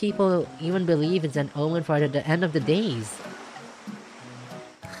 Some people even believe it's an omen for the end of the days.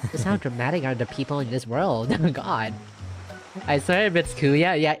 Just how dramatic are the people in this world? Oh god. I swear if it's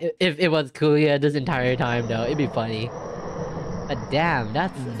Kuya, yeah, if it was Kuya this entire time though, it'd be funny. But damn,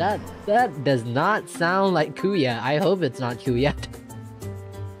 that does not sound like Kuya. I hope it's not Kuya.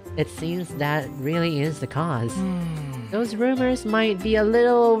 It seems that really is the cause. Those rumors might be a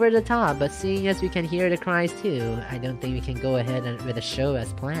little over the top, but seeing as we can hear the cries too, I don't think we can go ahead with the show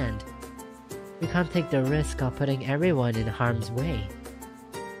as planned. We can't take the risk of putting everyone in harm's way.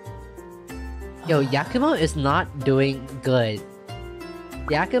 Yo, Yakumo is not doing good.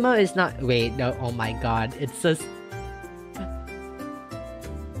 Yakumo is not- wait, no, oh my god, it's just...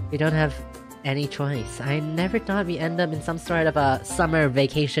 We don't have any choice. I never thought we'd end up in some sort of a summer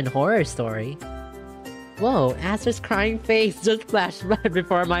vacation horror story. Whoa, Aster's crying face just flashed right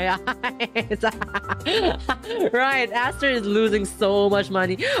before my eyes. Right, Aster is losing so much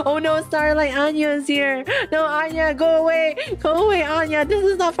money. Oh no, Starlight, Anya is here. No, Anya, go away. Go away, Anya. This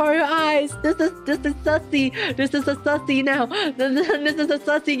is not for your eyes. This is sussy. This is a sussy now. This is a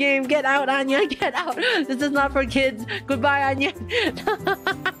sussy game. Get out, Anya. Get out. This is not for kids. Goodbye, Anya.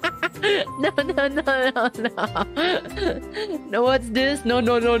 No. No, what's this? No.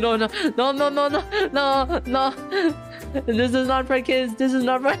 No. This is not for kids. This is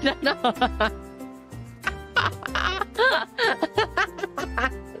not for... No.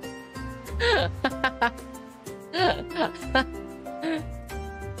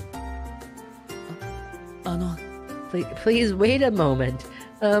 Please wait a moment.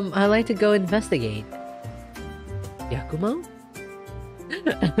 I'd like to go investigate. Yakumo?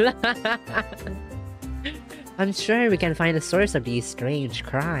 I'm sure we can find the source of these strange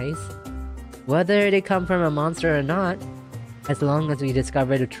cries. Whether they come from a monster or not, as long as we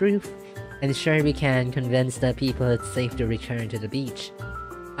discover the truth, I'm sure we can convince the people it's safe to return to the beach.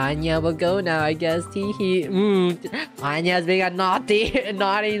 Anya will go now, I guess. Teehee. Anya's being a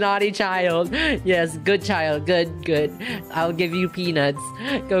naughty child. Yes, good child. Good. I'll give you peanuts.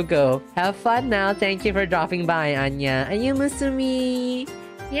 Go. Have fun now. Thank you for dropping by, Anya. Ayumu sumi.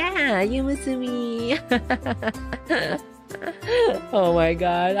 Yeah, Ayumu sumi. Oh my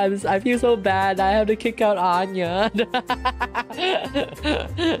god, I feel so bad. I have to kick out Anya.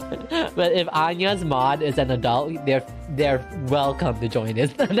 But if Anya's mod is an adult, they're welcome to join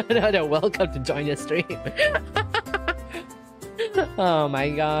us. They're welcome to join the stream. Oh my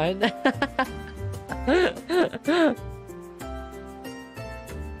god.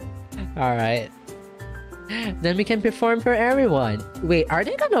 Alright. Then we can perform for everyone. Wait, are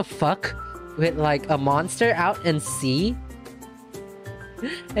they gonna fuck with like a monster out in sea?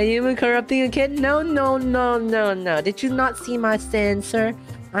 Ayumu corrupting a kid? No. Did you not see my stand, sir?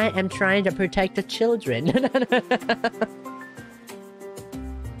 I am trying to protect the children.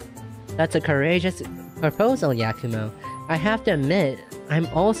 That's a courageous proposal, Yakumo. I have to admit, I'm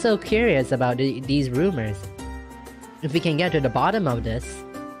also curious about these rumors. If we can get to the bottom of this...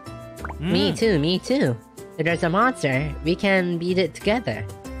 Me too. If there's a monster, we can beat it together.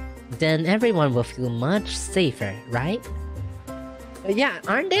 Then everyone will feel much safer, right? Yeah,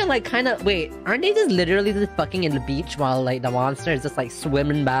 aren't they like kind of... Wait, aren't they just literally just fucking in the beach while like the monster is just like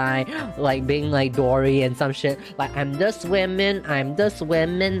swimming by, like being like Dory and some shit? Like, I'm just swimming at the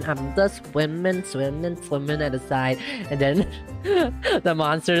side, and then the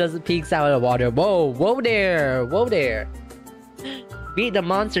monster just peeks out of the water. Whoa there. Beat the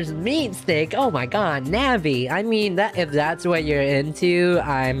monster's meat stick. Oh my god, Navi. I mean, that if that's what you're into,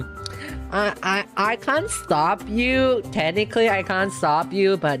 I can't stop you. Technically, I can't stop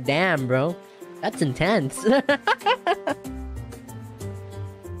you, but damn, bro. That's intense.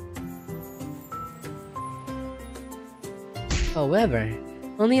 However,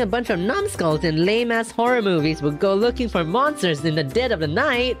 only a bunch of numbskulls in lame-ass horror movies would go looking for monsters in the dead of the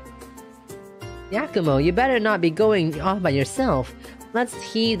night. Yakumo, you better not be going off by yourself. Let's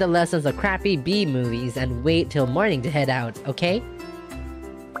heed the lessons of crappy B movies and wait till morning to head out, okay?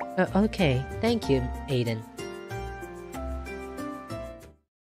 Okay, thank you, Aiden.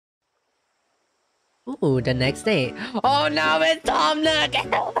 Ooh, the next day. Oh no, it's Tom Nook!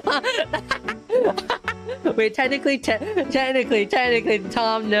 Wait, technically,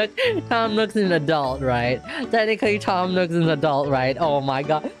 Tom Nook's an adult, right? Technically, Tom Nook's an adult, right? Oh my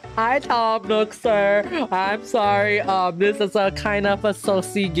god. Hi, Tom Nook, sir. I'm sorry. This is a kind of a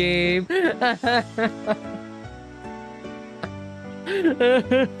saucy game.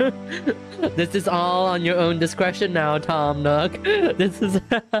 This is all on your own discretion now, Tom Nook. This is...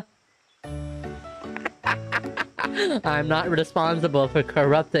 I'm not responsible for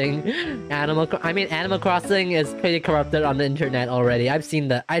corrupting Animal Crossing is pretty corrupted on the internet already. I've seen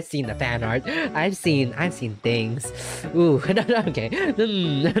the fan art. I've seen things. Ooh, okay.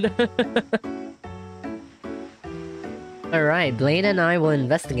 Alright, Blaine and I will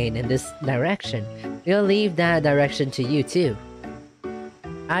investigate in this direction. We'll leave that direction to you too.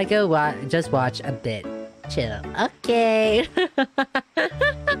 I go just watch a bit. Chill. Okay.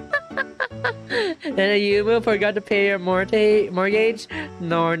 And Ayumu forgot to pay your mortgage?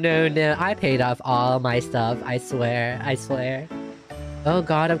 No. I paid off all my stuff. I swear. Oh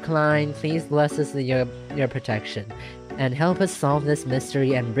God of Klein, please bless us with your protection. And help us solve this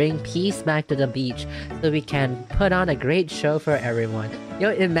mystery and bring peace back to the beach so we can put on a great show for everyone.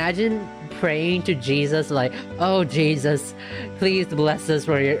 Imagine praying to Jesus like, oh Jesus, please bless us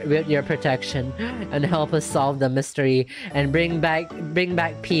with your protection and help us solve the mystery and bring back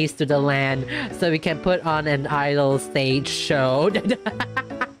peace to the land so we can put on an idol stage show.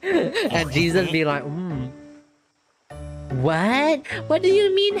 And Jesus be like, What? What do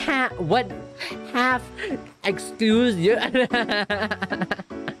you mean half? Excuse you?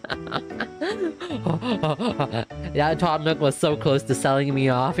 Yeah, Tom Nook was so close to selling me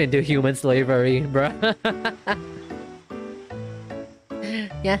off into human slavery, bruh.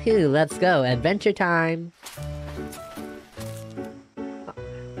 Yahoo, let's go. Adventure time.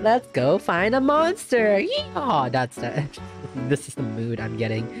 Let's go find a monster. Yeehaw! This is the mood I'm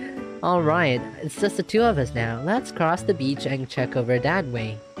getting. Alright, it's just the two of us now. Let's cross the beach and check over that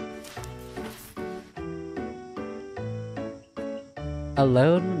way.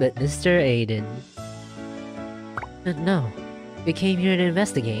 Alone with Mr. Aiden. No, we came here to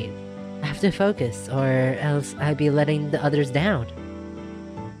investigate. I have to focus, or else I'd be letting the others down.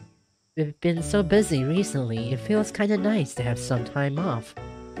 We've been so busy recently, it feels kinda nice to have some time off.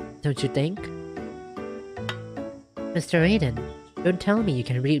 Don't you think? Mr. Aiden, don't tell me you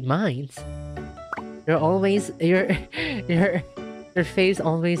can read minds. Your face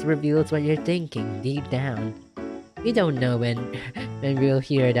always reveals what you're thinking deep down. We don't know when we'll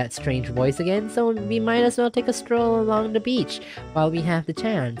hear that strange voice again, so we might as well take a stroll along the beach while we have the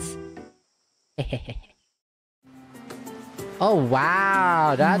chance. Oh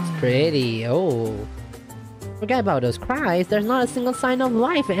wow, that's pretty. Oh. Forget about those cries, there's not a single sign of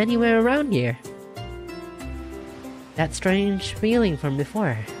life anywhere around here. That strange feeling from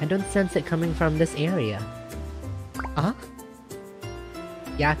before, I don't sense it coming from this area. Huh?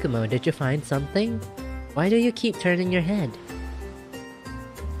 Yakumo, did you find something? Why do you keep turning your head?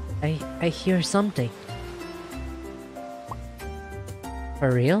 I hear something.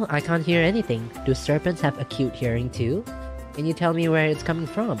 For real? I can't hear anything. Do serpents have acute hearing too? Can you tell me where it's coming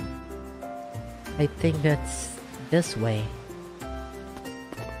from? I think that's this way.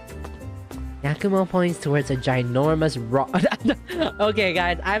 Yakumo points towards a ginormous rock. Okay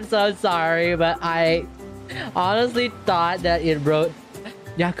guys, I'm so sorry, but I honestly thought that it wrote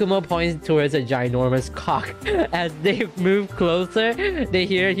Yakumo points towards a ginormous cock. As they move closer, they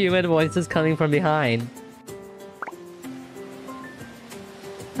hear human voices coming from behind.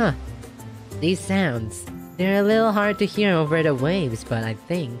 Huh. These sounds, they're a little hard to hear over the waves, but I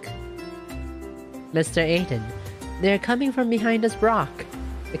think... Mr. Aiden, they're coming from behind this rock.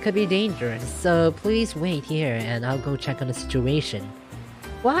 It could be dangerous, so please wait here and I'll go check on the situation.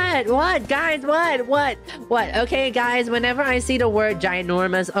 What? What? Guys, what? What? Okay, guys, whenever I see the word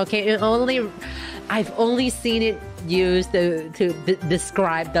ginormous, okay, I've only seen it used to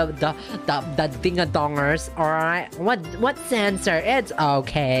describe the dingadongers, alright? What sensor? It's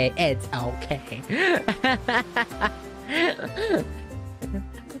okay. It's okay.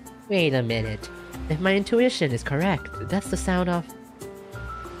 Wait a minute. If my intuition is correct, that's the sound of...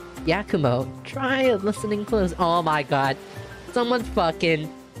 Yakumo, try listening close. Oh my god. Someone's fucking.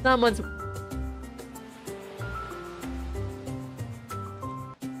 Someone's...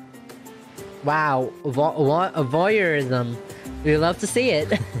 Wow. Voyeurism. We love to see it.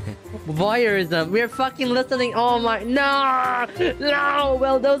 Voyeurism. We're fucking listening. Oh my... No! No!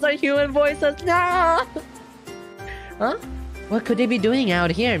 Well, those are human voices. No! Huh? What could they be doing out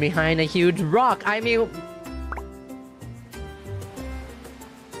here behind a huge rock? I mean...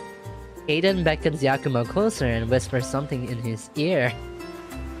 Aiden beckons Yakumo closer and whispers something in his ear.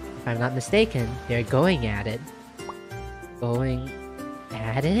 If I'm not mistaken, they're going at it. Going...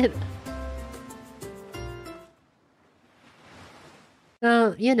 at it?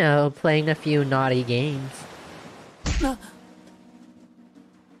 So, you know, playing a few naughty games.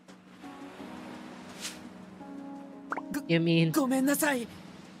 You mean... Oh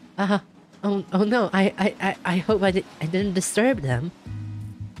no, I hope I didn't disturb them.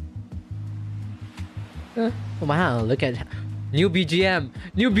 Wow, look at... New BGM!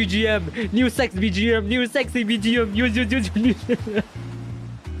 New BGM! New sex BGM! New sexy BGM!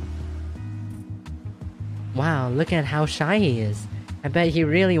 Wow, look at how shy he is. I bet he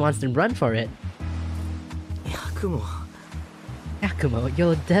really wants to run for it. Yakumo. Yakumo,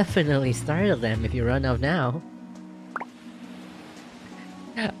 you'll definitely startle them if you run out now.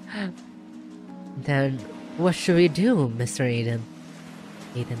 Then, what should we do, Mr. Aiden?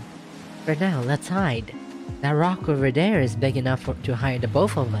 Aiden, for now, let's hide. That rock over there is big enough to hide the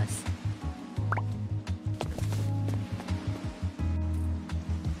both of us.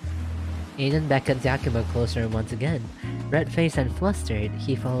 Aiden beckons Yakumo closer once again. Red-faced and flustered,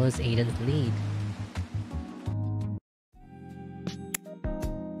 he follows Aiden's lead.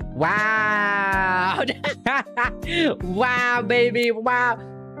 Wow! Wow, baby! Wow!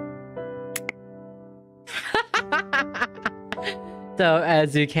 So,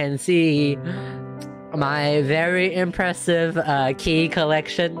 as you can see, my very impressive key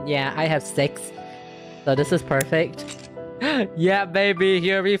collection. Yeah, I have 6. So this is perfect. Yeah, baby,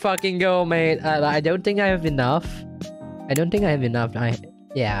 here we fucking go, mate. I don't think I have enough. I don't think I have enough.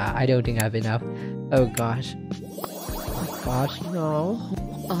 Yeah, I don't think I have enough. Oh gosh. Oh gosh, no.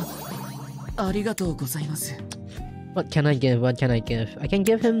 What can I give? What can I give? I can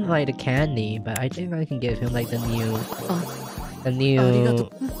give him like the candy, but I think I can give him like the new...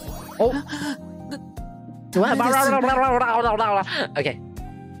 Oh! Okay.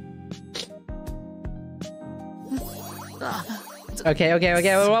 Okay.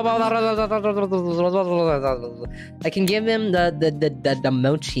 I can give him the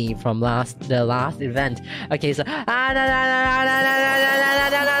mochi from the last event. Okay, so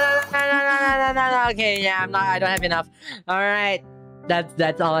okay, yeah, I don't have enough. All right,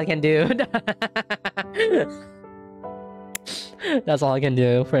 that's all I can do. That's all I can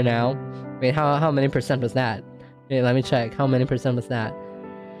do for now. Wait, how many percent was that? Wait, let me check. How many percent was that?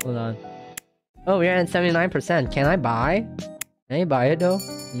 Hold on. Oh, we're at 79%. Can I buy? Can I buy it though?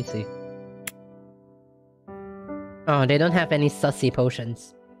 Let me see. Oh, they don't have any sussy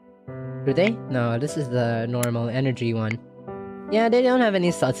potions. Do they? No, this is the normal energy one. Yeah, they don't have any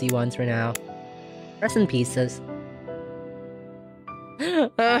sussy ones for now. Rest in pieces.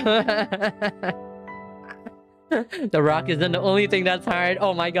 The rock isn't the only thing that's hard.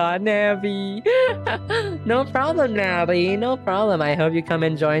 Oh my god, Navi. No problem, Navi. No problem. I hope you come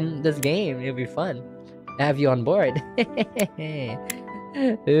and join this game. It'll be fun. Have you on board.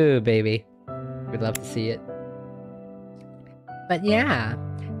 Ooh, baby. We'd love to see it. But yeah,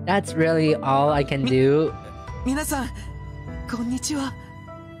 that's really all I can do. Minasan, konnichiwa.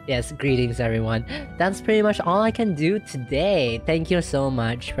 Yes, greetings everyone. That's pretty much all I can do today. Thank you so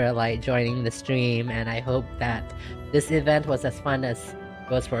much for joining the stream, and I hope that this event was as fun as it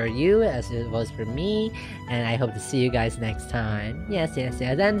was for you as it was for me, and I hope to see you guys next time. Yes.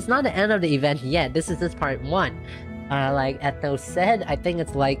 And it's not the end of the event yet. This is just part 1. Like Ethno said, I think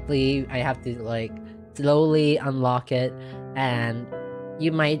it's likely I have to slowly unlock it, and we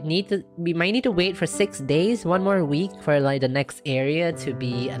might need to wait for 6 days, 1 more week for the next area to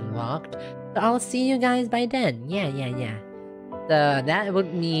be unlocked. So I'll see you guys by then. Yeah. So that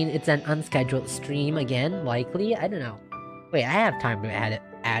would mean it's an unscheduled stream again, likely. I don't know. Wait, I have time to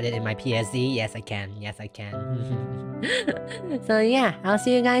add it in my PSD. Yes, I can. So yeah, I'll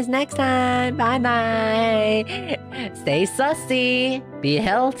see you guys next time. Bye. Stay sussy. Be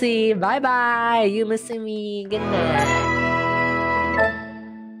healthy. Bye. You missing me. Good night.